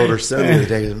telling my older son the other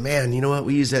day, man, you know what?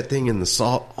 We use that thing in the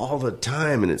salt all the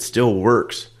time, and it still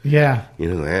works. Yeah. They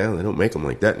don't make them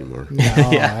like that anymore. No,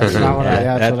 that's not what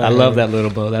I love that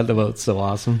little boat. That boat's so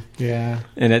awesome. Yeah.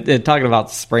 And talking about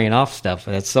spraying off stuff,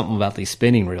 that's something about these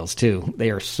spinning reels, too.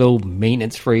 They are so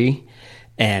maintenance-free,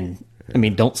 and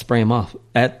don't spray them off.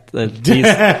 I've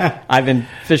been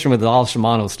fishing with all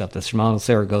Shimano stuff. The Shimano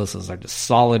Saragosas are just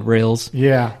solid reels.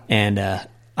 Yeah. And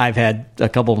I've had a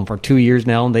couple of them for 2 years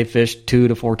now, and they fish 2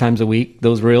 to 4 times a week,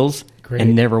 those reels. Great.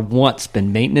 And never once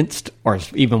been maintenanced or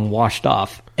even washed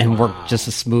off and worked just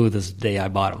as smooth as the day I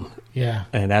bought them. Yeah.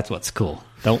 And that's what's cool.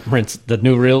 Don't rinse the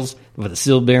new reels with the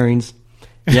seal bearings.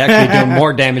 You actually do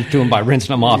more damage to them by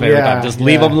rinsing them off every time. Just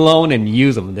leave them alone and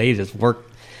use them. They just work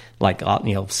like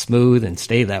smooth and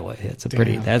stay that way. It's a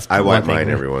pretty. That's I wipe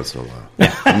mine every once in a while.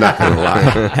 Yeah. I'm not going to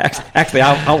lie. Actually,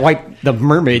 I'll wipe the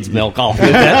mermaid's milk off.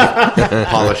 That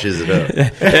polishes it up.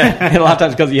 And a lot of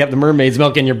times because you have the mermaid's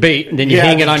milk in your bait, and then you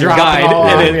hang it on your guide,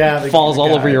 and it falls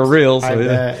all over your reel. So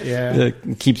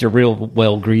it keeps your reel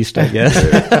well greased, I guess.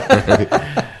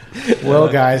 Well,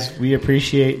 guys, we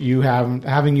appreciate you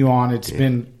having you on. It's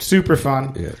been super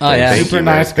fun. Yeah. Oh, yeah. Super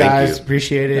nice, guys.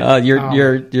 Appreciate it.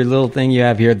 Your little thing you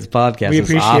have here at this podcast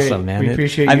is awesome, man. We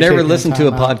appreciate I've never listened to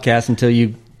a podcast until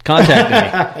you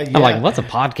contacted me. I'm like, what's a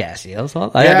podcast?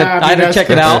 I had to check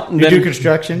it out. You do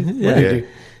construction? Yeah. What do you do?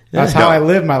 That's how I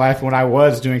lived my life when I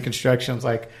was doing construction. It's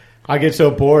like I get so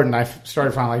bored, and I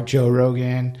started finding like Joe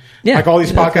Rogan, like all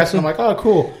these podcasts, and I'm like, oh,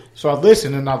 cool. So I'd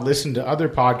listen, and I'd listen to other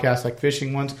podcasts, like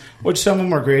fishing ones, which some of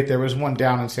them are great. There was one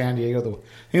down in San Diego, I think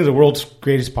it was the world's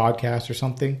greatest podcast or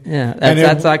something. Yeah,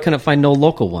 I couldn't find no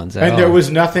local ones at all. There was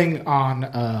nothing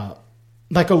on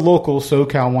like a local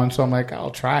SoCal one, so I'm like, I'll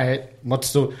try it.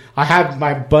 I have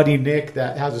my buddy Nick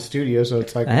that has a studio, so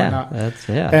it's like, why not? That's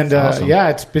awesome.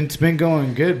 It's been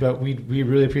going good, but we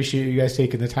really appreciate you guys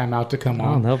taking the time out to come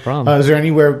on. No problem. Is there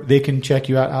anywhere they can check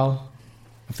you out, Al?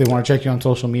 If they want to check you on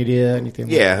social media, anything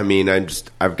like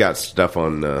that? I've got stuff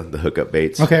on the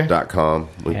hookupbaits.com.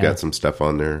 We've got some stuff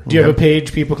on there. Do you have a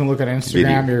page people can look at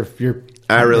Instagram? Your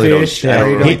I really fish, don't. I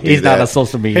don't really he's not a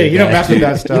social media. Hey, you don't mess with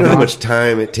that stuff. You know how much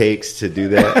time it takes to do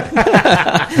that.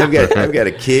 I've got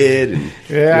a kid. And,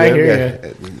 I hear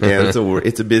you. Yeah,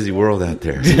 it's a busy world out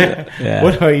there. Yeah.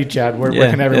 What about you, Chad? Where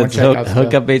can everyone check out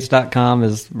stuff? Hookupbaits.com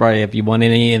is right. If you want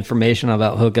any information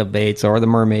about hookup baits or the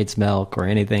mermaid's milk or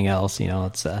anything else,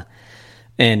 it's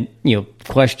and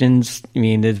questions.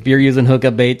 If you're using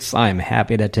hookup baits, I'm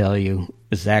happy to tell you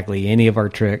exactly any of our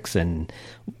tricks and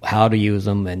how to use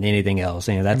them and anything else.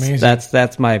 You know,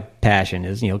 that's my passion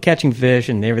is, catching fish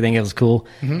and everything else is cool,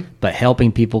 but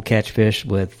helping people catch fish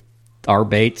with our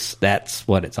baits, that's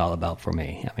what it's all about for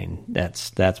me. I mean,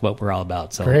 that's what we're all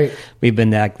about. So Great. We've been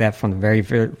like that from the very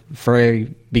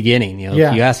beginning. If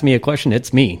you ask me a question,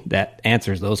 it's me that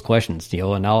answers those questions,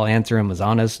 and I'll answer them as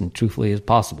honest and truthfully as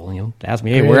possible. Ask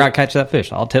me, hey, where I catch that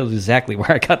fish? I'll tell you exactly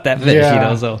where I caught that fish,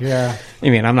 I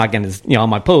mean, I'm not going to, on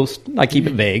my post, I keep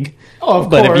it vague. Oh, of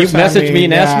but course. If you message me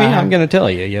and ask me, I'm going to tell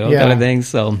you, kind of thing.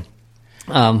 So,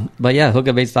 but yeah,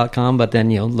 hookupbaits.com, but then,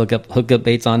 look up Hookup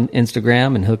Baits on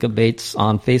Instagram and Hookup Baits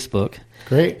on Facebook.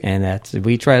 Great. And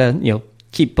we try to,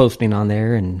 keep posting on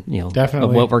there and, definitely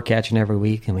of what we're catching every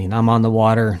week. I mean, I'm on the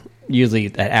water usually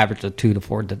at average of 2 to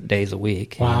 4 days a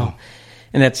week. Wow.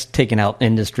 And that's taking out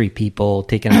industry people,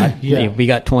 taking out, we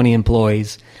got 20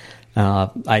 employees.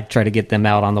 I try to get them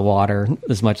out on the water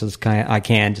as much as I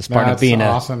can. Just part of being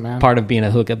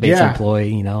a Hookup Baits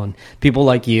employee, and people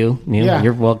like you,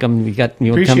 you're welcome. You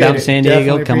come down to San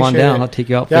Diego, come on down. I'll take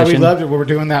you out fishing. Yeah, we loved it. We're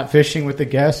doing that fishing with the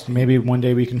guests. Maybe one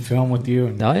day we can film with you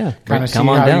and kind of see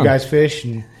how you guys fish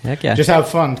and just have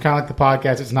fun. Kind of like the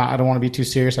podcast. It's not. I don't want to be too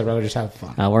serious. I'd rather just have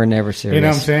fun. We're never serious. You know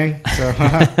what I'm saying? So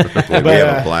we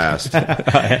have a blast.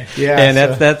 And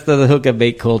that's the Hookup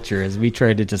Bait culture. Is we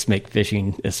try to just make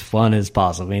fishing as fun as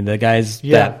possible. I mean, the guys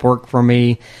that work for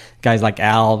me, guys like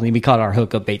Al, we call it our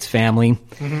Hookup Baits family.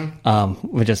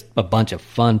 We're just a bunch of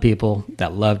fun people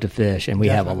that love to fish, and we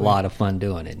have a lot of fun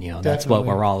doing it. That's what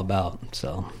we're all about.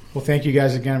 So, well, thank you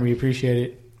guys again. We appreciate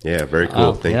it. Yeah, very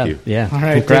cool. Thank you. Yeah. All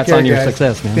right. Congrats on your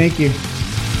success, man. Thank you.